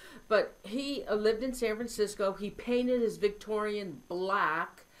musician, but he lived in San Francisco. He painted his Victorian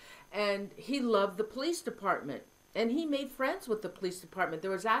black, and he loved the police department, and he made friends with the police department.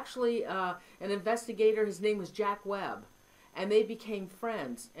 There was actually an investigator. His name was Jack Webb, and they became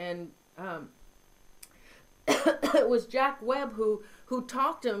friends. And it was Jack Webb who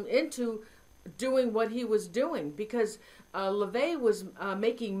talked him into doing what he was doing, because Lavey was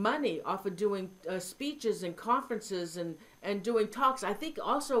making money off of doing speeches and conferences and doing talks. I think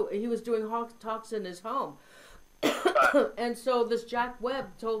also he was doing talks in his home. And so this Jack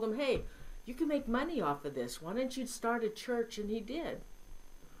Webb told him, hey, you can make money off of this. Why don't you start a church? And he did.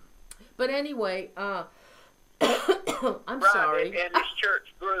 But anyway, I'm sorry. And this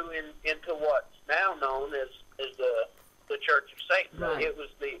church grew into what's now known as the Church of Satan. Right. It was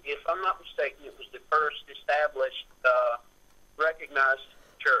if I'm not mistaken, it was the first established, recognized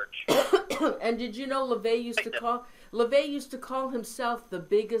church. And did you know Lavey used to call himself the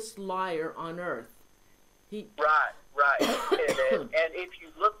biggest liar on earth? Right. And if you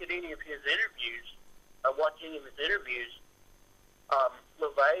look at any of his interviews, watch any of his interviews,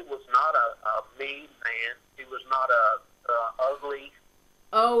 Lavey was not a mean man. He was not a ugly.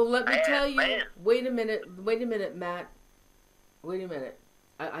 Oh, let me tell you. Man. Wait a minute, Matt. Wait a minute.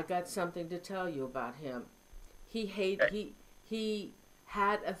 I got something to tell you about him. He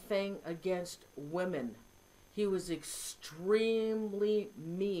had a thing against women. He was extremely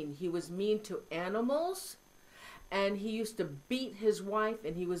mean. He was mean to animals, and he used to beat his wife,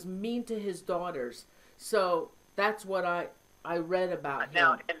 and he was mean to his daughters. So that's what I read about him.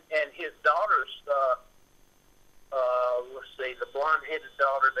 Now, and his daughters, let's see, the blonde-headed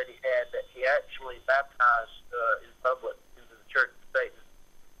daughter that he had, that he actually baptized in public into the Church of Satan,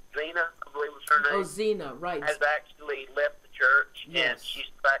 Zena, I believe was her name. Oh, Zena, right. Has actually left the church, Yes. and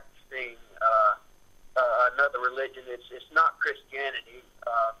she's practicing another religion. It's not Christianity,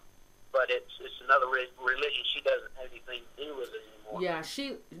 but it's another religion. She doesn't have anything to do with it anymore. Yeah,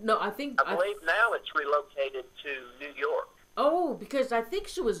 I believe now it's relocated to New York. Oh, because I think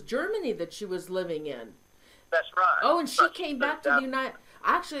she was Germany that she was living in. That's right. Oh, and she Right. came back to the United...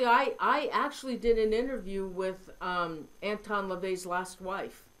 Actually, I actually did an interview with Anton Lavey's last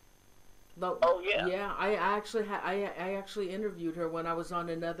wife. Oh, yeah. Yeah, I actually interviewed her when I was on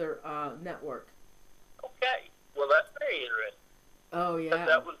another network. Okay. Well, that's very interesting. Oh, yeah. I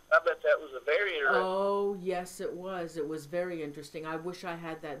bet that was a very interesting. Oh, yes, it was. It was very interesting. I wish I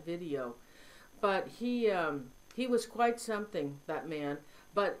had that video. But he was quite something, that man.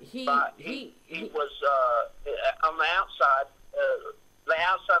 But he was on the outside. The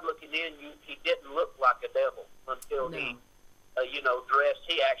outside looking in, he didn't look like a devil until he, dressed.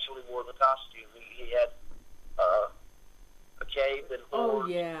 He actually wore the costume. He had a cape and horns. Oh,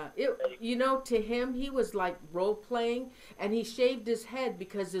 yeah. To him, he was like role-playing, and he shaved his head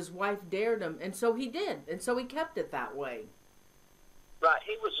because his wife dared him, and so he did, and so he kept it that way. Right.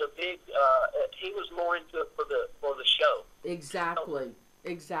 He was a big, he was more into it for the show. Exactly.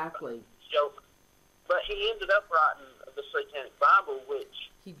 Exactly. Show. But he ended up writing the Satanic Bible,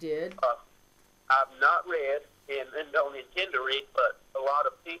 which he did. I've not read and don't intend to read, but a lot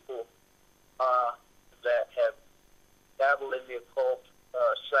of people that have dabbled in the occult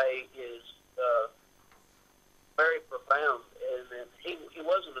say is very profound, and he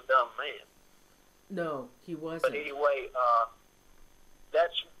wasn't a dumb man. No, he wasn't. But anyway,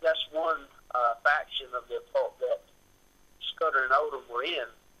 that's one faction of the occult that Scudder and Odum were in.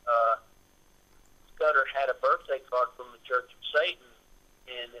 Scudder had a birthday card from the Church of Satan,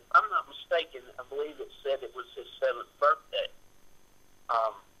 and if I'm not mistaken, I believe it said it was his 7th birthday.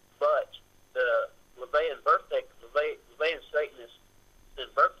 But the Lavey and Satanists in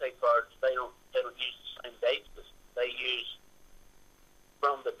birthday cards, they don't use the same dates. They use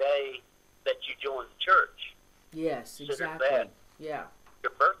from the day that you join the church. Yes, exactly. That yeah.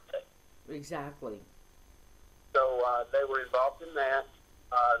 Your birthday. Exactly. So they were involved in that.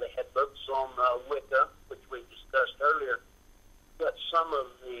 They had books on Wicca, which we discussed earlier. But some of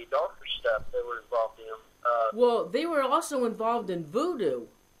the darker stuff they were involved in. Well, they were also involved in voodoo.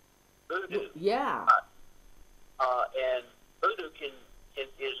 Voodoo. Yeah. And voodoo is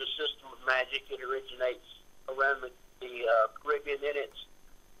a system of magic. It originates around the Caribbean, and it's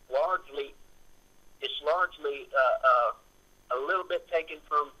largely a little bit taken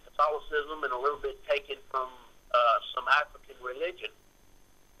from Catholicism and a little bit taken from some African religion,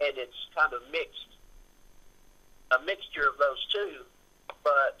 and it's kind of mixed, a mixture of those two.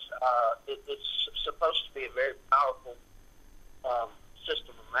 But it's supposed to be a very powerful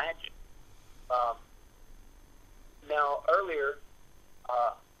system of magic. Now, earlier,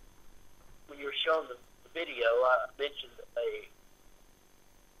 when you were showing the video, I mentioned a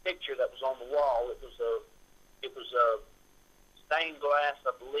picture that was on the wall. It was a stained glass,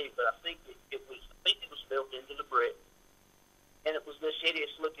 I believe, but I think it was built into the brick, and it was this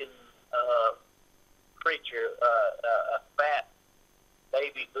hideous-looking creature, a fat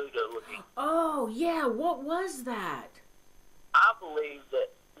baby Buddha looking. Oh yeah, what was that? I believe that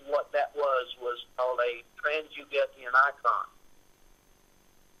what that was called a Trans-Yucatan icon.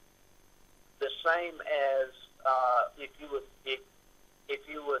 The same as if you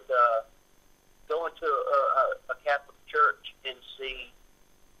would go into a Catholic church and see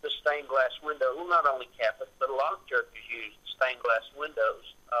the stained glass window. Well, not only Catholic, but a lot of churches use stained glass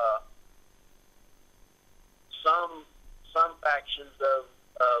windows. Some factions of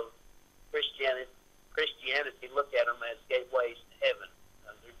Christianity look at them as gateways to heaven.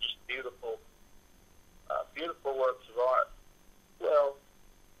 And they're just beautiful works of art. Well,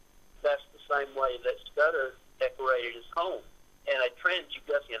 that's the same way that Scudder decorated his home. And a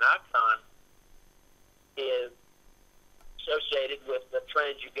Trans-Yucatan icon is associated with the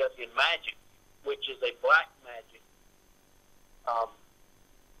Trans-Yucatan magic, which is a black magic.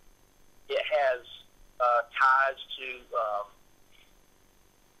 It has ties to,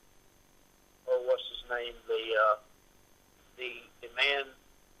 what's his name? The man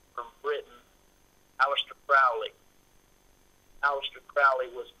from Britain, Aleister Crowley. Aleister Crowley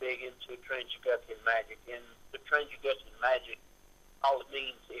was big into Trans-Yucatan magic, and the Trans-Yucatan magic, all it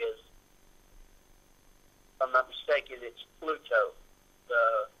means is, if I'm not mistaken, it's Pluto.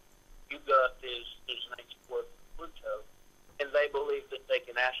 The Yugat is an ancient word for Pluto, and they believe that they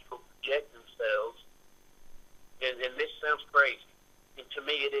can astral project themselves. And this sounds crazy, and to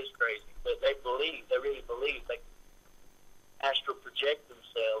me it is crazy, but they really believe they can astral project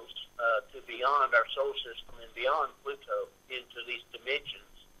themselves to beyond our solar system and beyond Pluto into these dimensions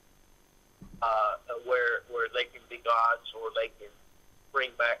where they can be gods or they can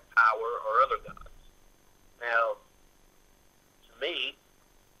bring back power or other gods. Now, to me,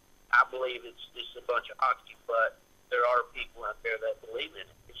 I believe it's a bunch of hockey, but there are people out there that believe in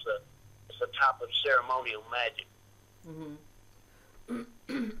it. It's a type of ceremonial magic. Mm-hmm.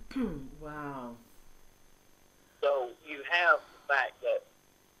 Wow. So you have the fact that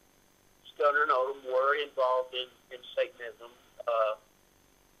Scudder and Odum were involved in Satanism,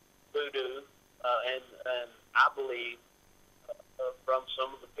 voodoo, and I believe from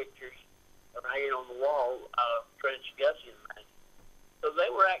some of the pictures that are hanging on the wall of Transgussian magic. So they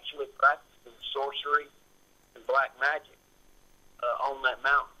were actually practicing sorcery and black magic on that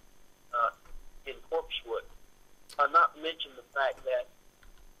mountain in Corpswood. Not to mention the fact that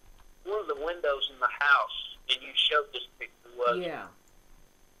one of the windows in the house, and you showed this picture, was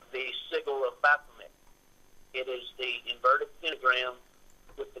the sigil of Baphomet. It is the inverted pentagram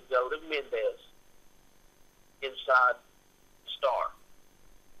with the goat of Mendez inside the star.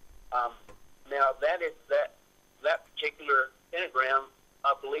 Now that particular pentagram,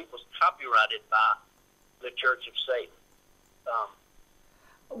 I believe, was copyrighted by the Church of Satan.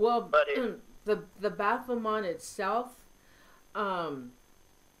 But the Baphomet itself,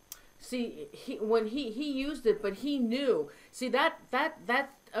 see, when he used it, but he knew. See, that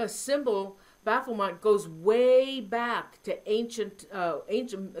symbol Baphomet goes way back to ancient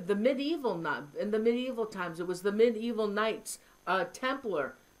the medieval, in the medieval times. It was the medieval knights,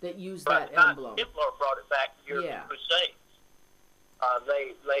 Templar, that used that emblem. Templar brought it back during the Crusades.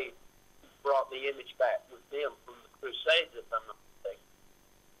 They brought the image back with them from the Crusades, if I'm not mistaken.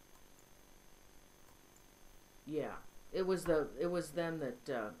 Yeah, it was them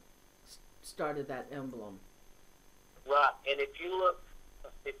that started that emblem. Right, and if you look,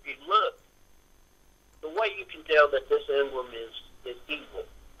 the way you can tell that this emblem is evil.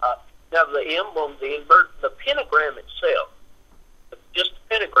 Now the emblem, the pentagram itself, just the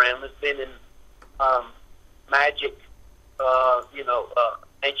pentagram has been in magic,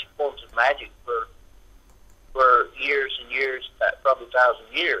 ancient forms of magic for years and years, probably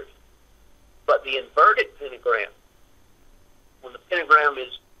 1,000 years. But the inverted pentagram, when the pentagram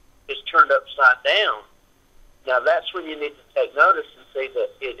is turned upside down, now that's when you need to take notice and see that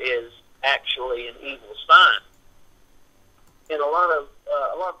it is actually an evil sign. And a lot of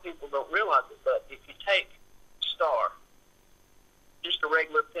people don't realize it, but if you take a star, just a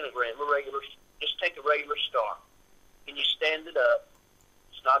regular pentagram, just take a regular star, and you stand it up,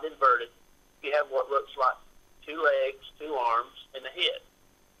 it's not inverted, you have what looks like 2 legs, 2 arms, and a head.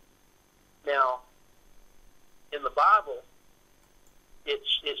 Now, in the Bible, it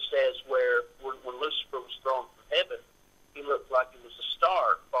says where when Lucifer was thrown from heaven, he looked like he was a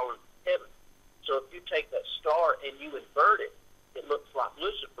star falling from heaven. So if you take that star and you invert it, it looks like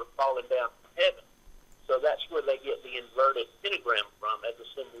Lucifer falling down from heaven. So that's where they get the inverted pentagram from, as a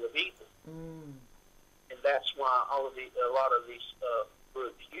symbol of evil. And that's why a lot of these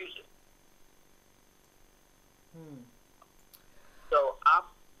groups use it. So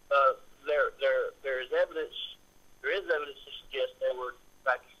there is evidence to suggest they were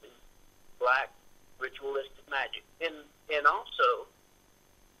practicing black ritualistic magic, and also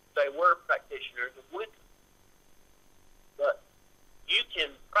they were practitioners of Wicca. But you can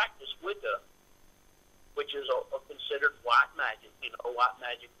practice Wicca, which is considered white magic. White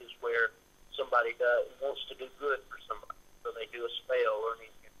magic is where somebody wants to do good for somebody, so they do a spell or an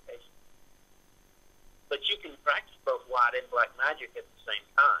incantation. But you can practice both white and black magic at the same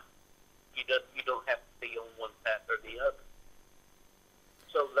time. You don't have to be on one path or the other.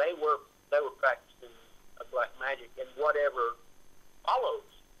 So they were practicing a black magic, and whatever follows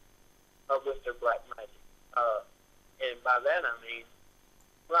with their black magic. And by that I mean,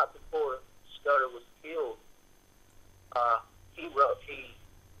 right before Scudder was killed, he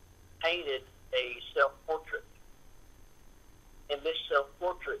painted a self-portrait, and this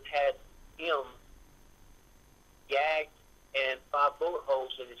self-portrait had him gagged and 5 bullet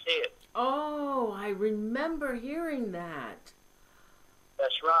holes in his head. Oh, I remember hearing that.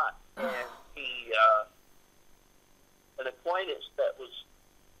 That's right. And he, an acquaintance that was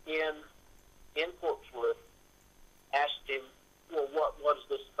in Corpswood asked him, well, what is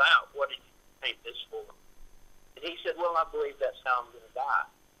this about? What did you paint this for? And he said, well, I believe that's how I'm going to die.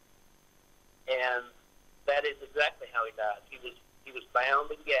 And that is exactly how he died. He was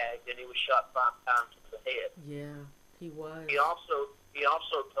bound and gagged, and he was shot 5 times in the head. Yeah, he was. He also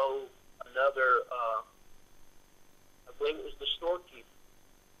told another, I believe it was the storekeeper,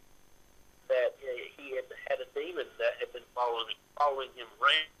 that he had a demon that had been following him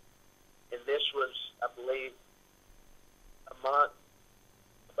around. And this was, I believe, about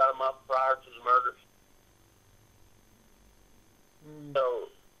a month prior to the murders. So,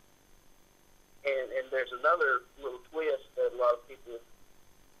 and there's another little twist that a lot of people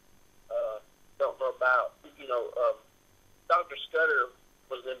don't know about. Dr. Scudder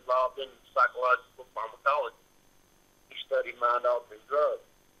was involved in psychological pharmacology. He studied mind-altering drugs,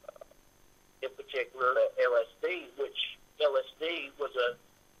 in particular LSD, which LSD was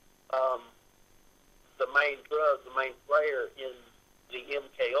the main drug, the main player in the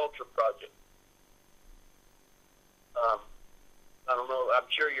MK Ultra project. I'm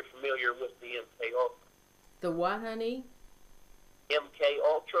sure you're familiar with the MK Ultra. The what, honey? MK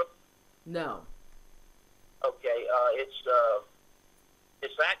Ultra? No. Okay,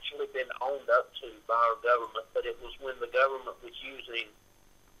 it's actually been owned up to by our government, but it was when the government was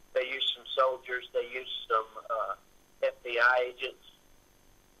they used some soldiers, they used some FBI agents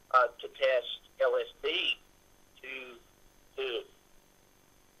to test LSD to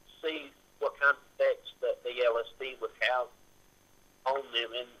see what kind of effects that the LSD would have on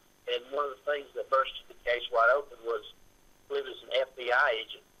them. And one of the things that bursted the case wide open was, I believe it was an FBI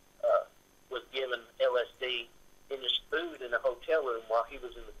agent was given LSD in his food in a hotel room while he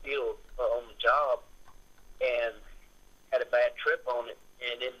was in the field on the job, and had a bad trip on it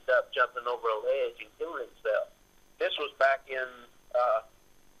and ended up jumping over a ledge and killing himself. This was back in,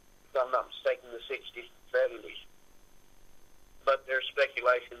 if I'm not mistaken, the 60s and 70s. But there's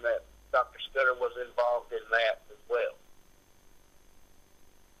speculation that Dr. Scudder was involved in that as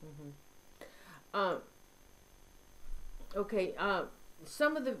well. Okay.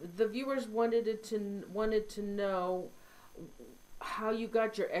 Some of the viewers wanted to know how you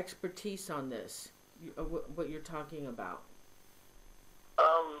got your expertise on this, what you're talking about.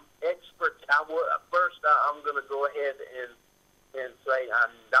 First, I'm going to go ahead and say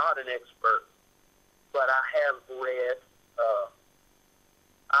I'm not an expert, but I have read.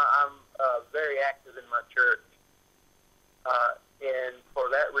 I'm very active in my church, and for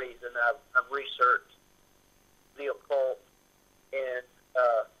that reason, I've researched the occult and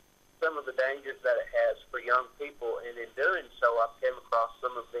some of the dangers that it has for young people. And in doing so, I've come across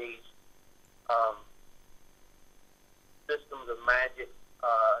some of these systems of magic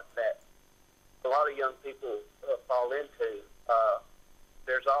that a lot of young people fall into.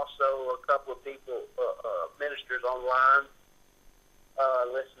 There's also a couple of people, ministers online,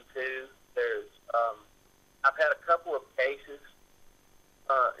 listen to. There's I've had a couple of cases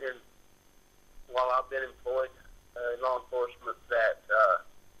while I've been employed in law enforcement that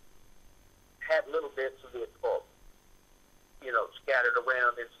had little bits of the occult, scattered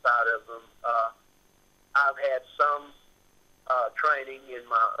around inside of them. I've had some training in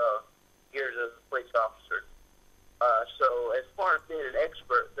my years as a police officer. So as far as being an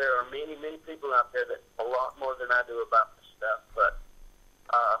expert, there are many, many people out there that know a lot more than I do about this stuff. But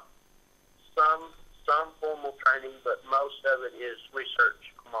some formal training, but most of it is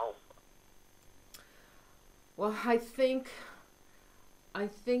research from home. Well, I think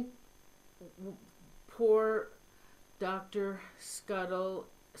poor Dr. Scudder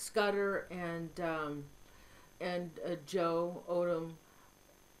and Joe Odum,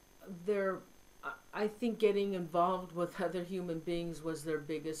 I think getting involved with other human beings was their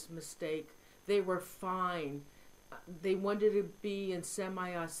biggest mistake. They were fine. They wanted to be in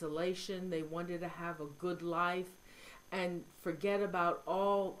semi-isolation. They wanted to have a good life and forget about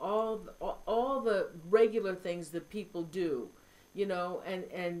all the regular things that people do,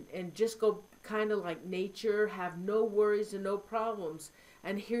 and just go kind of like nature, have no worries and no problems.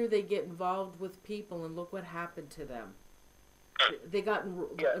 And here they get involved with people, and look what happened to them. They got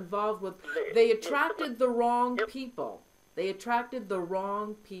involved with, they attracted the wrong people. They attracted the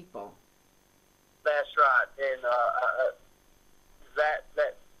wrong people. That's right, and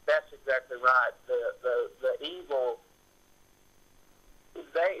that's exactly right. The evil,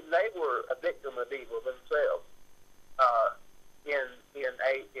 they were a victim of evil themselves.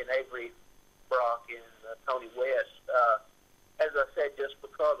 In Avery Brock and Tony West, as I said, just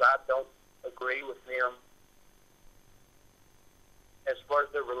because I don't agree with them as far as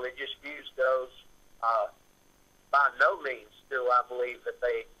their religious views goes, by no means do I believe that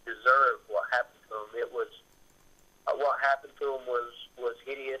they deserve what happened to them. It was what happened to them was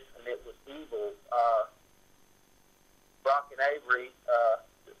hideous, and it was evil. Brock and Avery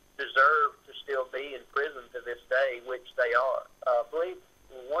deserve to still be in prison to this day, which they are. I believe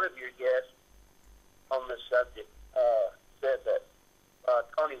one of your guests on this subject said that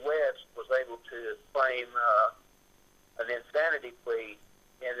Tony West was able to claim an insanity plea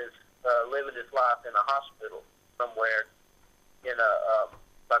and is living his life in a hospital somewhere in a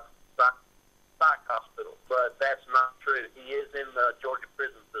psych hospital. But that's not true. He is in the Georgia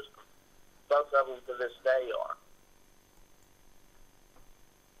prison system. Both of them to this day are.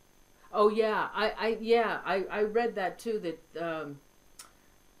 Oh yeah, I read that too. That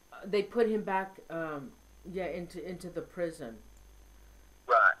they put him back, into the prison.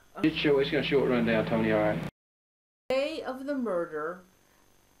 Right. It's gonna show it run down, Tony. All right. The day of the murder,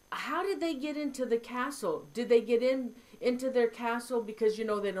 how did they get into the castle? Did they get into their castle because they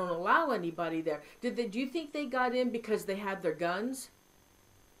don't allow anybody there? Do you think they got in because they had their guns?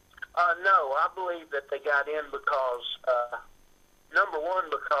 No, I believe that they got in because Number one,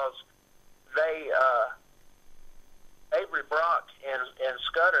 because they, Avery Brock and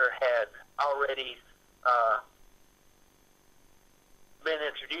Scudder had already been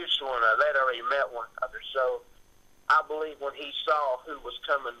introduced to one another. They'd already met one another. So I believe when he saw who was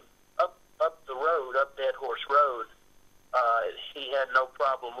coming up the road, up Dead Horse Road, he had no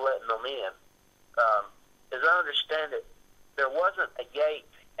problem letting them in. As I understand it, there wasn't a gate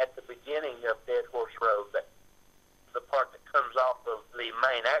at the beginning of Dead Horse Road, the part that comes off of the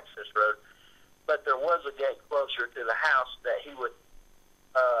main access road, but there was a gate closer to the house that he would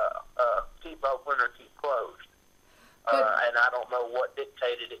keep open or keep closed. And I don't know what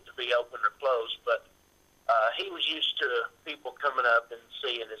dictated it to be open or closed, but he was used to people coming up and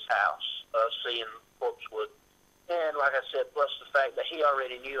seeing his house, seeing Corpswood. And like I said, plus the fact that he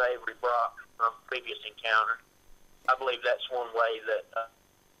already knew Avery Brock from previous encounter. I believe that's one way that,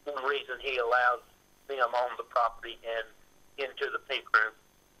 one reason he allowed them on the property and into the pink room.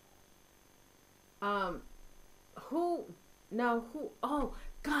 Oh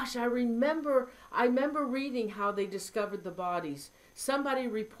gosh, I remember reading how they discovered the bodies. Somebody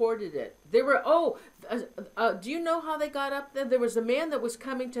reported it. They were, do you know how they got up there? There was a man that was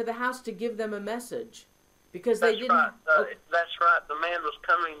coming to the house to give them a message. Because they didn't... Right. That's right. The man was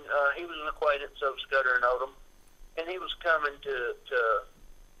coming, he was an acquaintance of Scudder and Odum, and he was coming to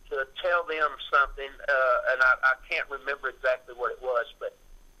tell them something, and I can't remember exactly what it was, but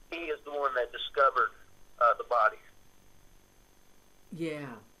he is the one that discovered the bodies.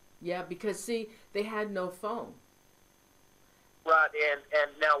 Yeah, because see, they had no phone. Right,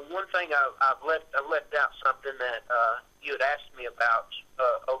 and now one thing I've left out something that you had asked me about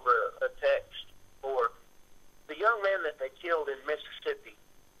over a text, or the young man that they killed in Mississippi.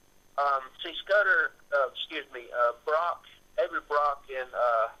 Brock, Avery Brock, and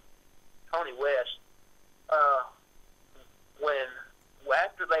Tony West.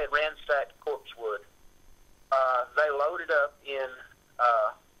 After they had ransacked Corpswood, they loaded up in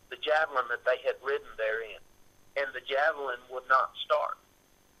the javelin that they had ridden there in, and the javelin would not start.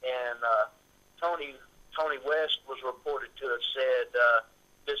 And Tony West was reported to have said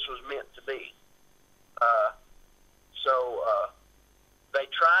this was meant to be. So they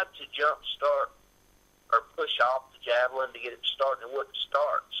tried to jump start or push off the javelin to get it started, and it wouldn't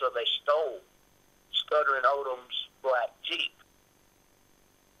start. So they stole Scudder and Odum's black Jeep,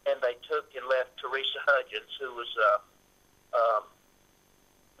 and they took and left Teresa Hudgens, who was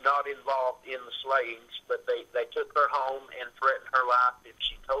not involved in the slayings, but they took her home and threatened her life if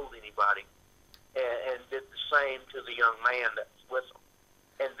she told anybody, and did the same to the young man that was with them.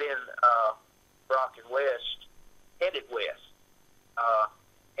 And then Brock and West headed west,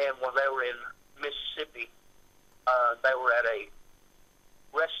 and when they were in Mississippi, they were at a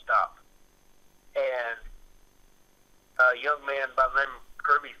rest stop, and a young man by the name of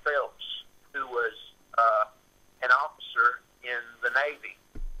Kirby Phelps, who was an officer in the Navy,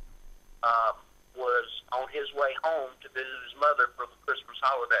 was on his way home to visit his mother for the Christmas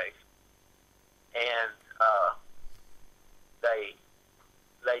holidays, and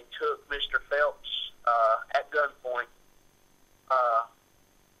they took Mr. Phelps at gunpoint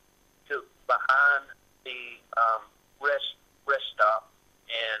to behind the rest stop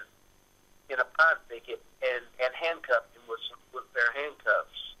and in a pine thicket and handcuffed him with their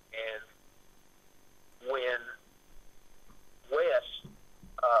handcuffs. And when West,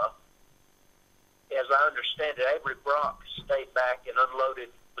 as I understand it, Avery Brock stayed back and unloaded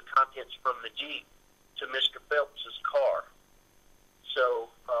the contents from the Jeep to Mr. Phelps's car. So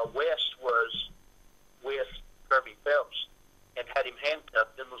West was with Kirby Phelps and had him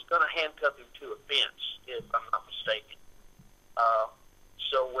handcuffed and was going to handcuff him to a fence, if I'm not mistaken.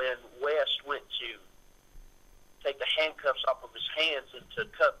 So when West went to take the handcuffs off of his hands and to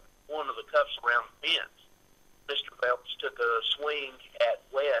cut one of the cuffs around the fence, Mr. Phelps took a swing at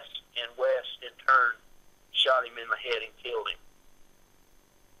West, and West in turn shot him in the head and killed him.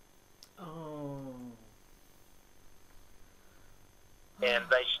 Oh. And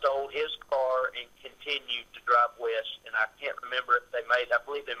they stole his car and continued to drive west, and I can't remember if I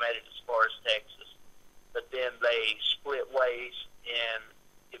believe they made it as far as Texas, but then they split ways and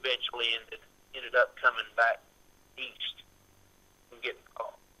eventually ended up coming back east and getting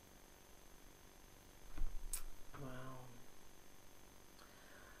caught. Wow.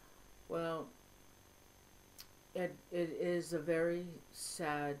 Well, it is a very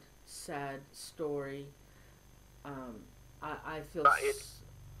sad story. I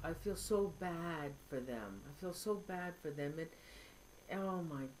feel so bad for them. And oh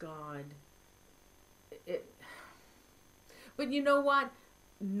my God. But you know what?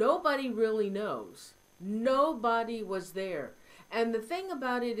 Nobody really knows. Nobody was there. And the thing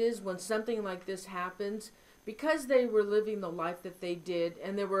about it is, when something like this happens, because they were living the life that they did,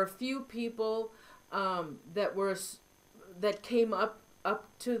 and there were a few people that came up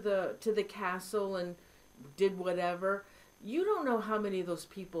to the castle and did whatever. You don't know how many of those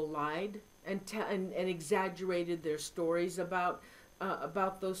people lied and exaggerated their stories about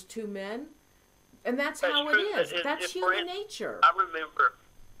those two men, and that's how it is. That's human nature. I remember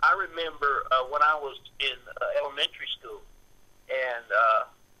when I was in elementary school, and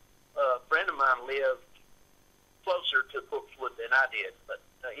a friend of mine lived closer to Corpswood than I did. But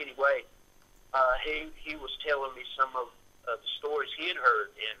anyway, he was telling me some of the stories he had heard,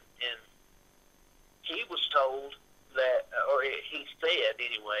 and he was told that, or he said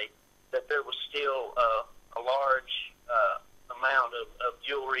anyway, that there was still a large amount of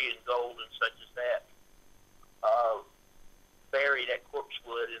jewelry and gold and such as that buried at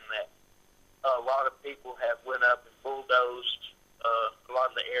Corpswood, and that a lot of people have went up and bulldozed a lot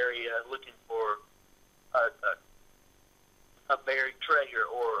of the area looking for a buried treasure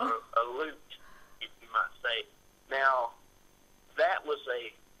or a loot, if you might say. Now, that was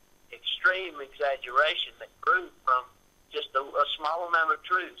a extreme exaggeration that grew from just a small amount of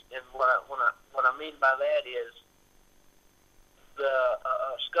truth. And what I mean by that is the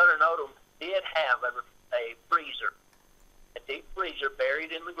Scudder and Odum did have a freezer, a deep freezer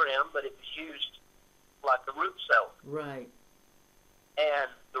buried in the ground, but it was used like a root cellar. Right.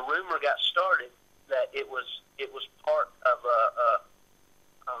 And the rumor got started that it was part of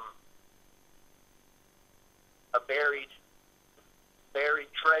a buried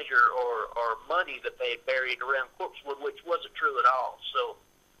treasure or money that they had buried around Corpswood, which wasn't true at all. So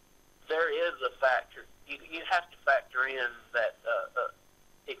there is a factor. You have to factor in that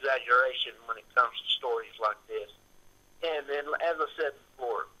exaggeration when it comes to stories like this. And then, as I said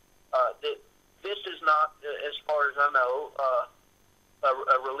before, this is not, as far as I know,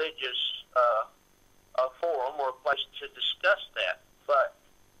 a religious forum or a place to discuss that. But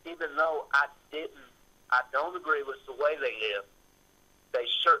even though I don't agree with the way they live, they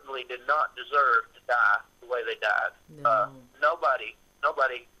certainly did not deserve to die the way they died. No. Nobody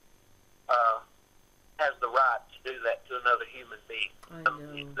has the right to do that to another human being. I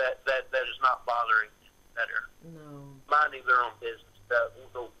know. That is not bothering them, that are minding their own business.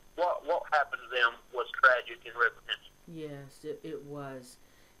 What happened to them was tragic and reprehensible. Yes, it was.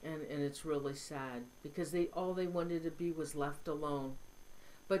 And it's really sad, because all they wanted to be was left alone.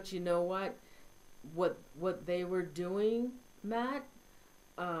 But you know what? What they were doing, Matt,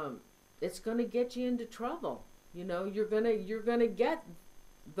 it's going to get you into trouble. You know, you're gonna get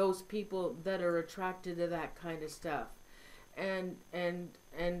those people that are attracted to that kind of stuff, and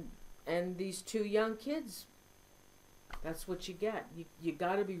these two young kids. That's what you get. You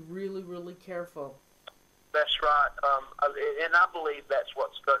got to be really, really careful. That's right. And I believe that's what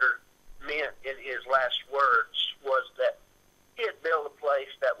Scudder meant in his last words, was that he had built a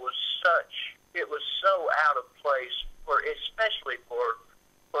place that was so out of place, especially for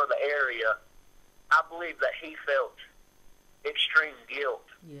the area. I believe that he felt extreme guilt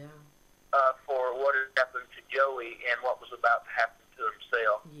for what had happened to Joey and what was about to happen to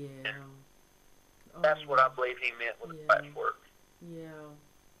himself. Yeah. That's what I believe he meant with his last words. Yeah.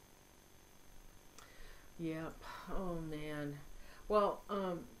 Yep. Oh, man. Well,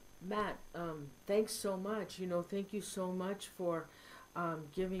 Matt, thanks so much. Thank you so much for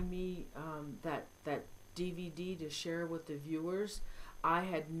giving me that DVD to share with the viewers.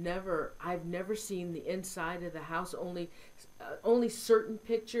 I've never seen the inside of the house, only certain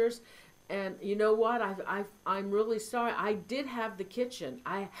pictures. And you know what? I'm really sorry. I did have the kitchen.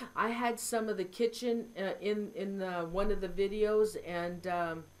 I had some of the kitchen in one of the videos, and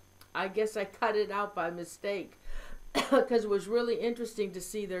I guess I cut it out by mistake because it was really interesting to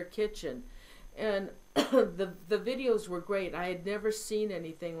see their kitchen. And the videos were great. I had never seen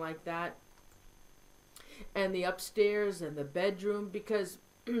anything like that. And the upstairs and the bedroom, because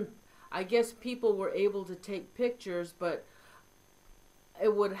I guess people were able to take pictures, but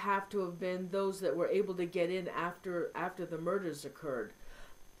it would have to have been those that were able to get in after the murders occurred.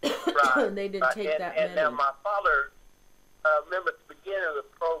 Right. And they didn't take that many. And now my father, remember at the beginning of the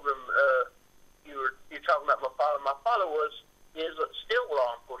program, you're talking about my father. My father is still a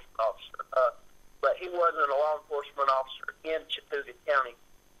law enforcement officer, but he wasn't a law enforcement officer in Chattooga County.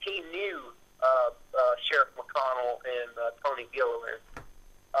 He knew Sheriff McConnell and Tony Gilliland.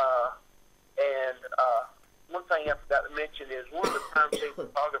 And one thing I forgot to mention is one of the time scene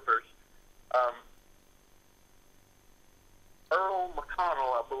photographers, Earl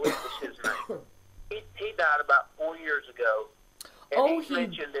McConnell, I believe was his name. He died about 4 years ago, and he's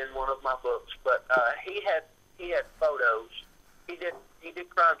mentioned in one of my books. But he had photos. he did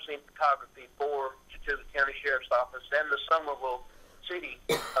crime scene photography for Chattooga County Sheriff's Office and the Summerville City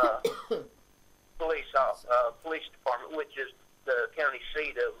police department, which is the county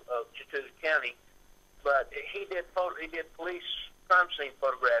seat of Chattooga County. But he did police crime scene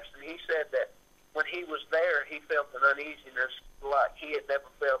photographs, and he said that when he was there, he felt an uneasiness like he had never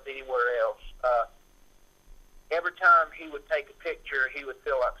felt anywhere else. Every time he would take a picture, he would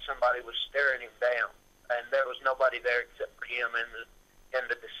feel like somebody was staring him down, and there was nobody there except for him and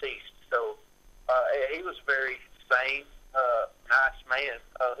the deceased. So he was a very sane, nice man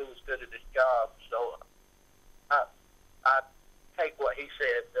who was good at his job. So I take what he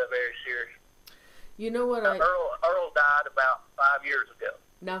said very serious. You know what? Earl died about 5 years ago.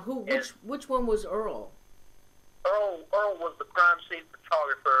 Now, which one was Earl? Earl was the crime scene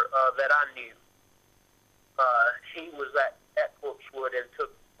photographer that I knew. He was at Corpswood and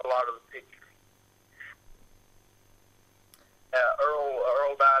took a lot of the pictures.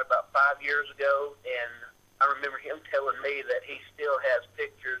 Earl died about 5 years ago, and I remember him telling me that he still has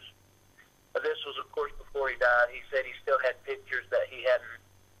pictures. This was, of course, before he died. He said he still had pictures that he hadn't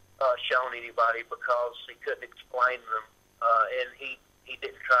shown anybody because he couldn't explain them, and he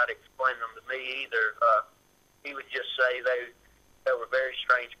didn't try to explain them to me either. He would just say they were very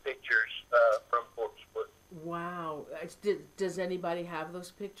strange pictures from Corpswood. Wow. Does anybody have those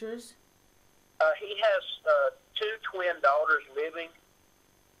pictures? He has two twin daughters living,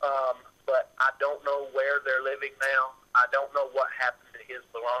 but I don't know where they're living now. I don't know what happened to his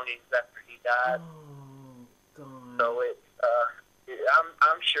belongings after he died. Oh, God. So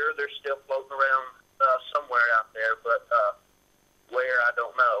I'm sure they're still floating around somewhere out there, but where, I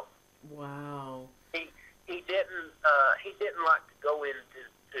don't know. Wow. He didn't like to go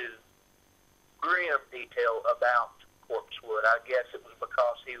into grim detail about Corpswood. I guess it was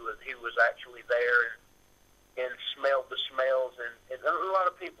because he was actually there and smelled the smells, and a lot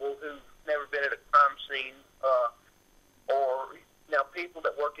of people who've never been at a crime scene or now people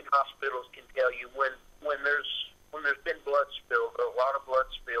that work in hospitals can tell you when there's been blood spilled, a lot of blood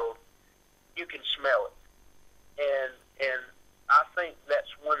spilled, you can smell it, and I think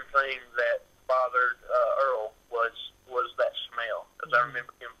that's one thing that bothered Earl was that smell, because I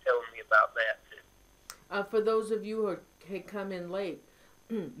remember him telling me about that too. For those of you who had come in late,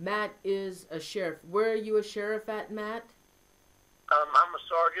 Matt is a sheriff. Where are you a sheriff at, Matt? I'm a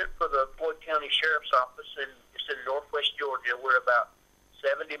sergeant for the Floyd County Sheriff's Office, and it's in northwest Georgia. We're about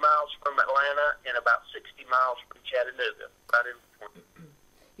 70 miles from Atlanta and about 60 miles from Chattanooga, right in between.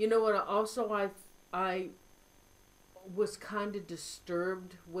 You know what? Also, I was kind of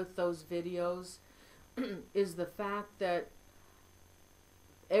disturbed with those videos is the fact that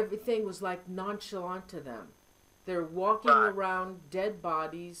everything was like nonchalant to them. They're walking around dead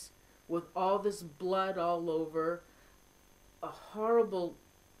bodies with all this blood all over, horrible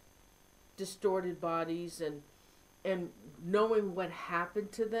distorted bodies, and knowing what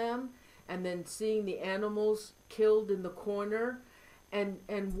happened to them, and then seeing the animals killed in the corner,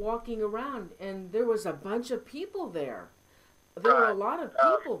 and walking around, and there was a bunch of people there. There were a lot of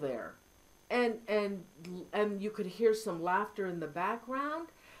people there, and you could hear some laughter in the background,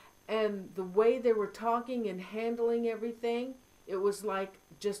 and the way they were talking and handling everything, it was like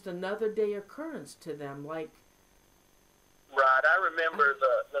just another day occurrence to them. Like, right, I remember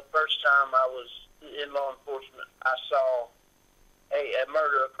the first time I was in law enforcement, I saw a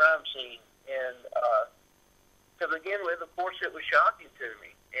murder, a crime scene, and to begin with, of course, it was shocking to me,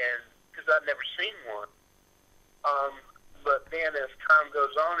 and because I'd never seen one. But then, as time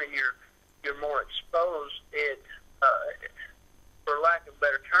goes on and you're more exposed, for lack of a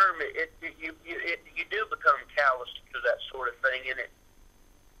better term, you do become callous to that sort of thing, and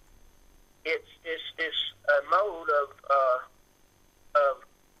it's a mode of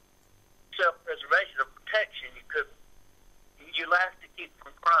self-preservation, of protection. You have to keep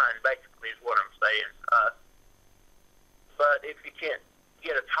from crying, basically, is what I'm saying. But if you can't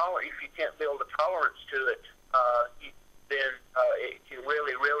if you can't build a tolerance to it, then it can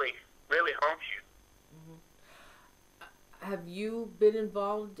really, really, really harm you. Mm-hmm. Have you been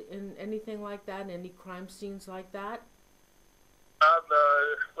involved in anything like that? Any crime scenes like that?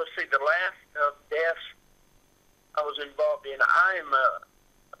 Let's see, the last death I was involved in, I am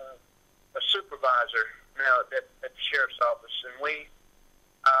a supervisor now at the sheriff's office, and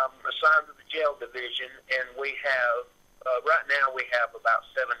I'm assigned to the jail division, and we have, right now we have about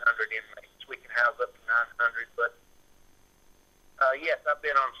 700 inmates. We can house up to 900, but yes, I've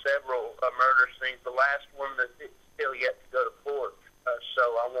been on several murder scenes. The last one that is still yet to go to court, so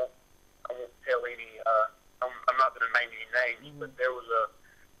I won't tell any. I'm not going to name any names, but there was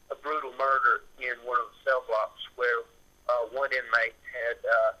a brutal murder in one of the cell blocks where one inmate had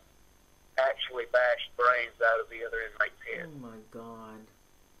actually bashed brains out of the other inmate's head. Oh my God.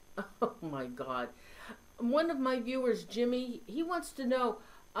 Oh my God. One of my viewers, Jimmy, he wants to know,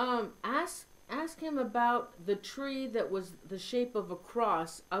 ask him about the tree that was the shape of a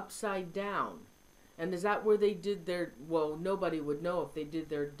cross upside down. And is that where they did their, well, nobody would know if they did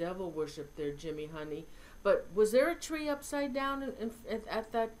their devil worship there, Jimmy honey. But was there a tree upside down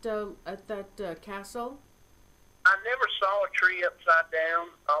at that castle? I never saw a tree upside down.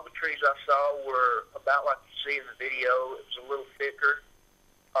 All the trees I saw were about like you see in the video. It was a little thicker.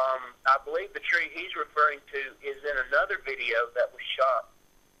 I believe the tree he's referring to is in another video that was shot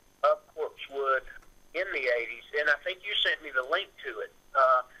of Corpswood in the 80s, and I think you sent me the link to it.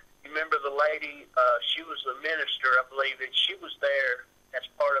 You remember the lady, she was the minister, I believe, and she was there as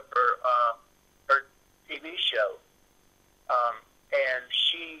part of her TV show. And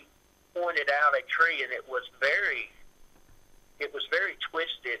she pointed out a tree, and it was very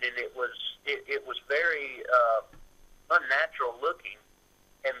twisted, and it was very unnatural looking.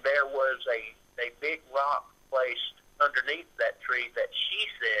 And there was a big rock placed underneath that tree that she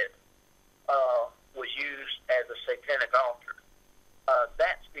said was used as a satanic altar.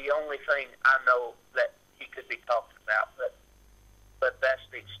 That's the only thing I know that he could be talking about, but that's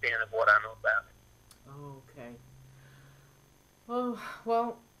the extent of what I know about it. Okay. Oh,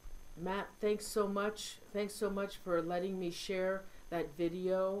 well, Matt, thanks so much. Thanks so much for letting me share that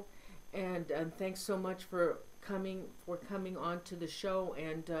video, and thanks so much for coming on to the show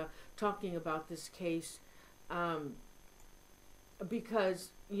and talking about this case,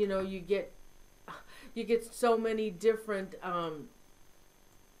 because you know you get so many different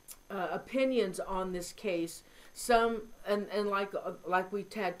opinions on this case. Some and like we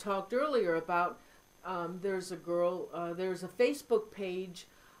had talked earlier about, there's a girl, there's a Facebook page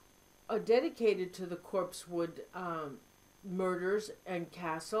dedicated to the Corpswood murders and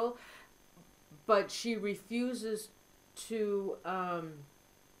castle, but she refuses to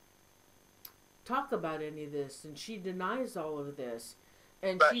talk about any of this, and she denies all of this.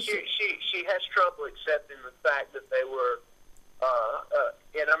 And but she has trouble accepting the fact that they were,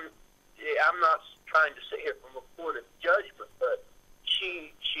 and I'm not trying to sit here from a point of judgment, but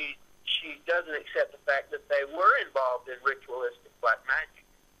she doesn't accept the fact that they were involved in ritualistic black magic.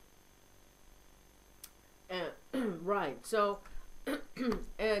 And, right. So,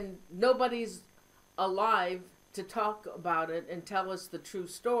 and nobody's alive to talk about it and tell us the true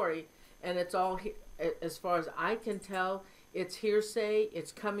story. And it's all, as far as I can tell, it's hearsay.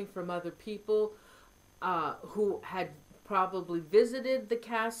 It's coming from other people who had probably visited the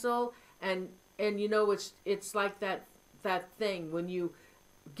castle. And you know, it's like that thing when you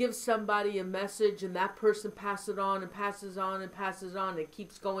give somebody a message and that person passes it on and passes on and passes on. It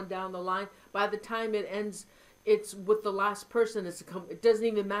keeps going down the line. By the time it ends, it's with the last person. It doesn't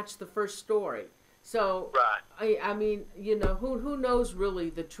even match the first story. So, right. I mean, you know, who knows really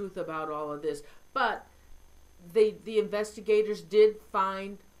the truth about all of this? But the investigators did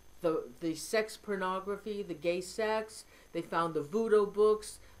find the sex pornography, the gay sex. They found the voodoo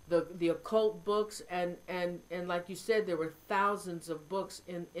books, the occult books, and like you said, there were thousands of books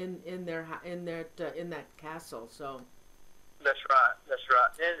in that castle. So that's right,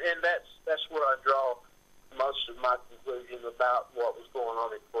 and that's where I draw most of my conclusion about what was going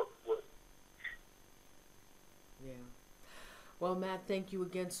on in Corpswood. Yeah. Well, Matt, thank you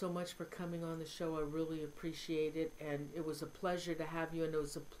again so much for coming on the show. I really appreciate it, and it was a pleasure to have you, and it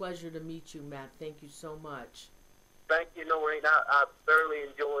was a pleasure to meet you, Matt. Thank you so much. Thank you, Noreen. I thoroughly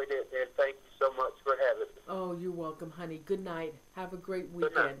enjoyed it, and thank you so much for having me. Oh, you're welcome, honey. Good night. Have a great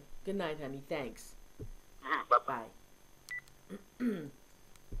weekend. Good night, honey. Thanks. Bye-bye. Bye.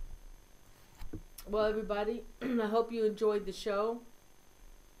 Well, everybody, I hope you enjoyed the show.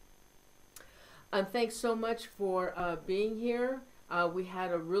 And thanks so much for being here. We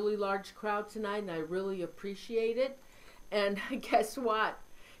had a really large crowd tonight, and I really appreciate it. And guess what?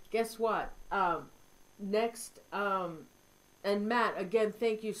 Next, and Matt, again,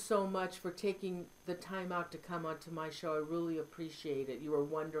 thank you so much for taking the time out to come onto my show. I really appreciate it. You were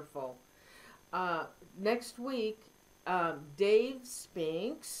wonderful. Next week, Dave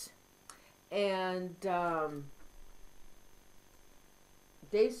Spinks and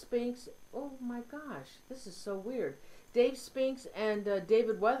Dave Spinks. Oh my gosh, this is so weird. Dave Spinks and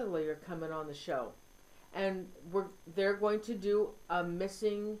David Weatherly are coming on the show, and they're going to do a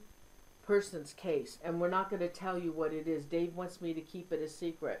missing person's case, and we're not going to tell you what it is. Dave wants me to keep it a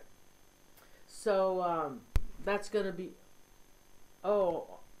secret. So that's going to be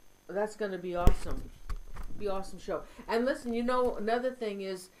awesome. Be awesome show. And listen, you know, another thing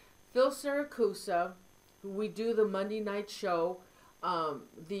is Phil Siracusa we do the Monday night show,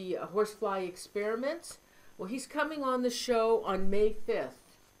 the horsefly experiments. Well, he's coming on the show on May 5th.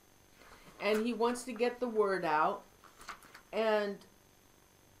 And he wants to get the word out. And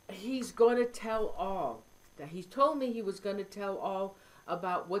he's going to tell all. He told me he was going to tell all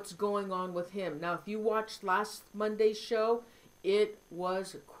about what's going on with him. Now, if you watched last Monday's show, it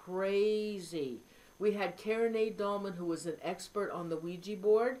was crazy. We had Karen A. Dahlman, who was an expert on the Ouija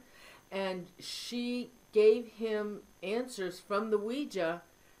board, and she gave him answers from the Ouija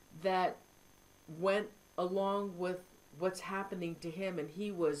that went along with what's happening to him, and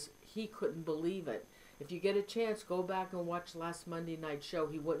he couldn't believe it. If you get a chance, go back and watch last Monday night show.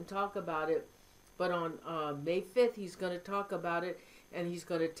 He wouldn't talk about it, but on May 5th, he's going to talk about it, and he's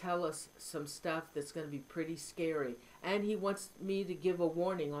going to tell us some stuff that's going to be pretty scary. And he wants me to give a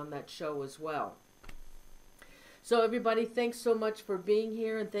warning on that show as well. So everybody, thanks so much for being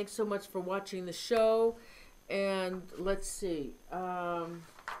here, and thanks so much for watching the show. And let's see. And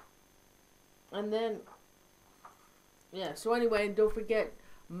then, yeah, so anyway, and don't forget,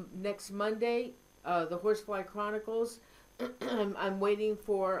 next Monday, the Horsefly Chronicles. I'm waiting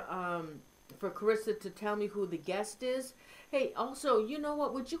for Carissa to tell me who the guest is. Hey, also, you know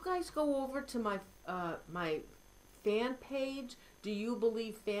what? Would you guys go over to my my fan page, Do You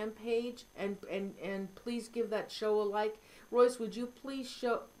Believe fan page, and please give that show a like. Royce, would you please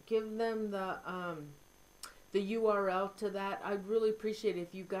give them the URL to that? I'd really appreciate it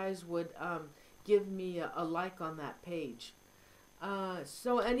if you guys would give me a like on that page.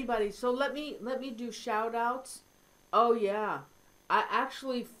 So anybody, so let me do shout outs. Oh yeah, I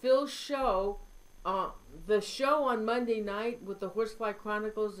actually Phil's show, the show on Monday night with the Horsefly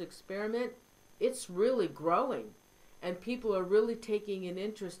Chronicles experiment, it's really growing, and people are really taking an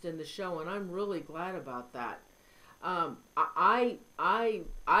interest in the show, and I'm really glad about that. I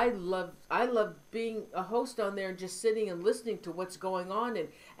love being a host on there and just sitting and listening to what's going on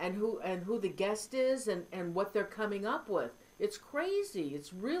and who the guest is and what they're coming up with. It's crazy.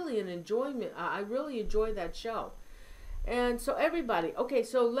 It's really an enjoyment. I really enjoy that show. And so everybody, okay,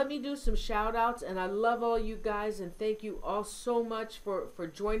 so let me do some shout outs, and I love all you guys, and thank you all so much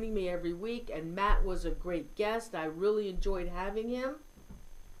for joining me every week. And Matt was a great guest. I really enjoyed having him.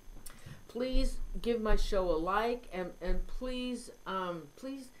 Please give my show a like, and please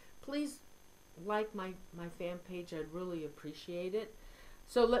like my fan page. I'd really appreciate it.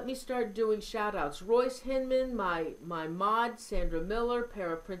 So let me start doing shout outs. Royce Hinman, my mod, Sandra Miller,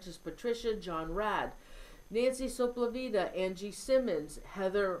 Para Princess Patricia, John Rad, Nancy Soplavita, Angie Simmons,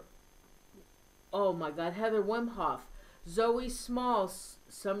 Heather, oh my God, Heather Wemhoff, Zoe Small,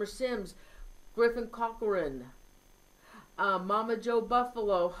 Summer Sims, Griffin Cochran, Mama Joe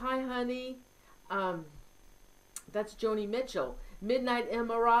Buffalo, hi honey, that's Joni Mitchell, Midnight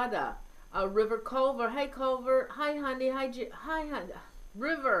Emirata, River Culver, hey Culver, hi honey, hi honey,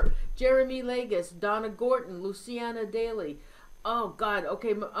 River, Jeremy Legis, Donna Gorton, Luciana Daly, oh God,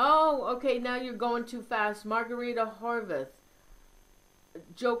 okay, okay, now you're going too fast, Margarita Horvath,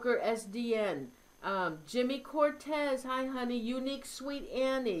 Joker SDN, Jimmy Cortez, hi honey, Unique Sweet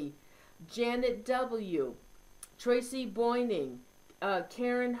Annie, Janet W., Tracy Boyning,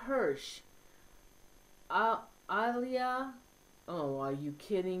 Karen Hirsch, Alia, oh, are you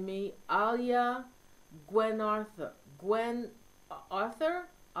kidding me? Alia Gwen Arthur,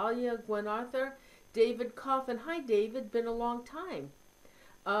 Alia Gwen Arthur, David Coffin, hi David, been a long time.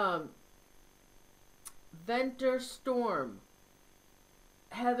 Venter Storm,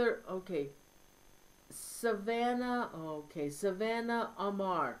 Heather, okay, Savannah, okay, Savannah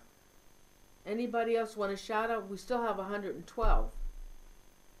Amar. Anybody else want to shout out? We still have 112.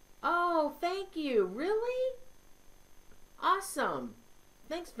 Oh, thank you. Really? Awesome.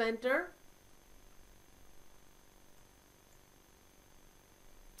 Thanks, Venter.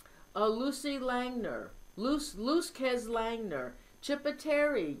 Lucy Langner. Luce Kez Langner. Chippa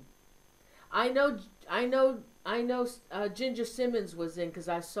Terry. I know Ginger Simmons was in because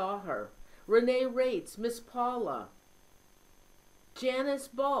I saw her. Renee Rates. Miss Paula. Janice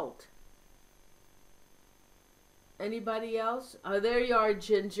Bolt. Anybody else? There you are,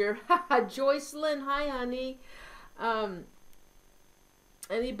 Ginger. Joyce Lynn, hi, honey.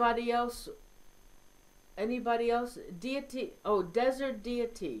 Anybody else? Anybody else? Deity. Oh, Desert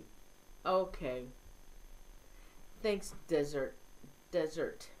Deity. Okay. Thanks, Desert.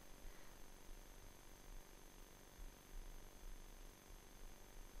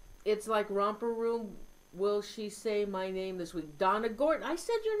 It's like Romper Room. Will she say my name this week? Donna Gordon. I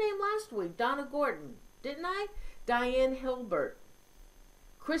said your name last week. Donna Gordon. Didn't I? Diane Hilbert.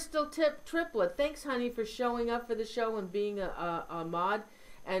 Crystal Triplet. Thanks, honey, for showing up for the show and being a mod.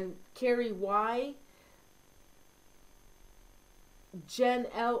 And Carrie Y. Jen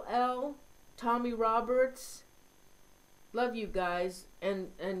LL, Tommy Roberts. Love you guys, and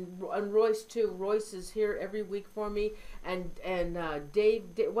Royce too. Royce is here every week for me, and Dave.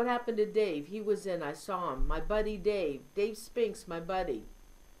 What happened to Dave? He was in. I saw him. My buddy Dave. Dave Spinks, my buddy.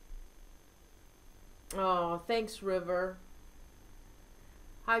 Oh, thanks, River.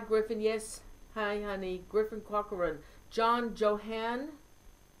 Hi, Griffin. Yes. Hi, honey. Griffin Corcoran. John Johan.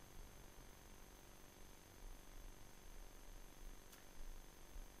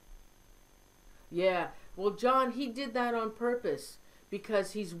 Yeah. Well, John, he did that on purpose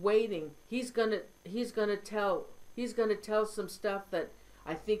because he's waiting. He's gonna tell some stuff that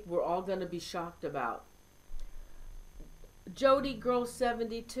I think we're all gonna be shocked about. Jody Girl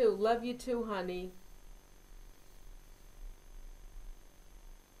 72, love you too, honey.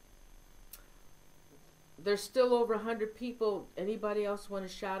 There's still over 100 people. Anybody else want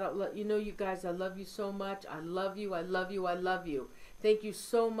to shout out? Let you know, you guys, I love you so much. I love you. I love you. I love you. Thank you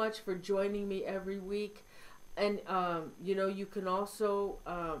so much for joining me every week. And, you know, you can also,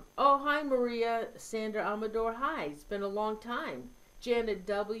 oh, hi, Maria Sandra Amador. Hi, it's been a long time. Janet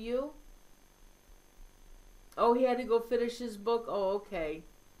W. Oh, he had to go finish his book. Oh, okay.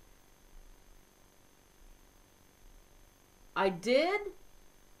 I did?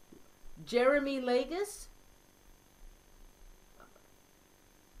 Jeremy Lagus?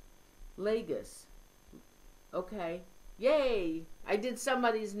 Lagus. Okay. Yay! I did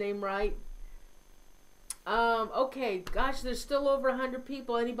somebody's name right. Okay. Gosh, there's still over 100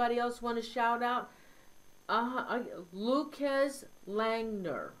 people. Anybody else want to shout out? Lucas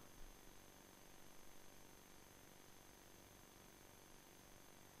Langner.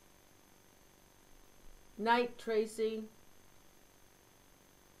 Night, Tracy.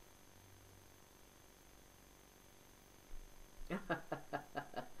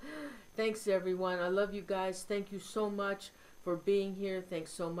 Thanks, everyone. I love you guys. Thank you so much for being here.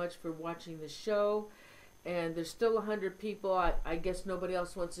 Thanks so much for watching the show. And there's still 100 people. I guess nobody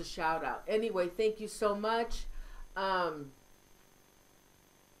else wants to shout out. Anyway, thank you so much. All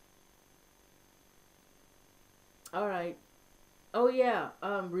right. Oh, yeah.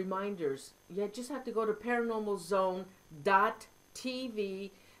 Reminders. Yeah, just have to go to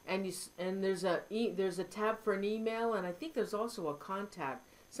ParanormalZone.tv. And there's a tab for an email, and I think there's also a contact.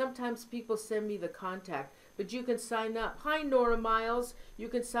 Sometimes people send me the contact, but you can sign up. Hi, Nora Miles. You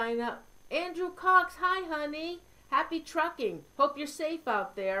can sign up. Andrew Cox. Hi, honey. Happy trucking. Hope you're safe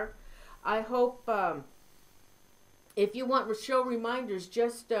out there. I hope if you want show reminders,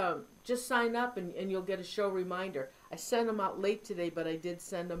 just sign up and you'll get a show reminder. I sent them out late today, but I did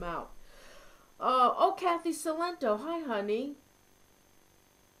send them out. Oh, Kathy Salento. Hi, honey.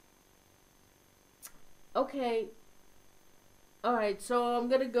 Okay. All right, so I'm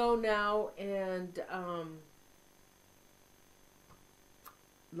going to go now, and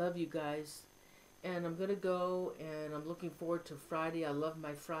love you guys. And I'm going to go, and I'm looking forward to Friday. I love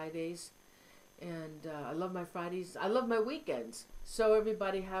my Fridays, and I love my Fridays. I love my weekends. So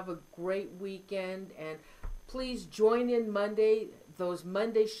everybody have a great weekend, and please join in Monday. Those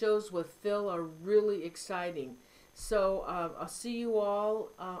Monday shows with Phil are really exciting. So I'll see you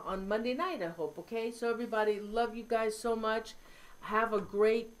all on Monday night, I hope, okay? So everybody, love you guys so much. Have a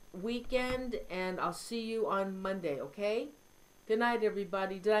great weekend, and I'll see you on Monday, okay? Good night,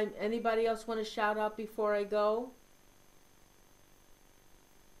 everybody. Anybody else want to shout out before I go?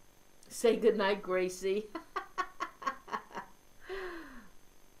 Say good night, Gracie.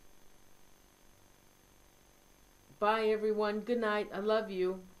 Bye, everyone. Good night. I love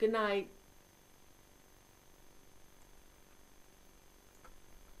you. Good night.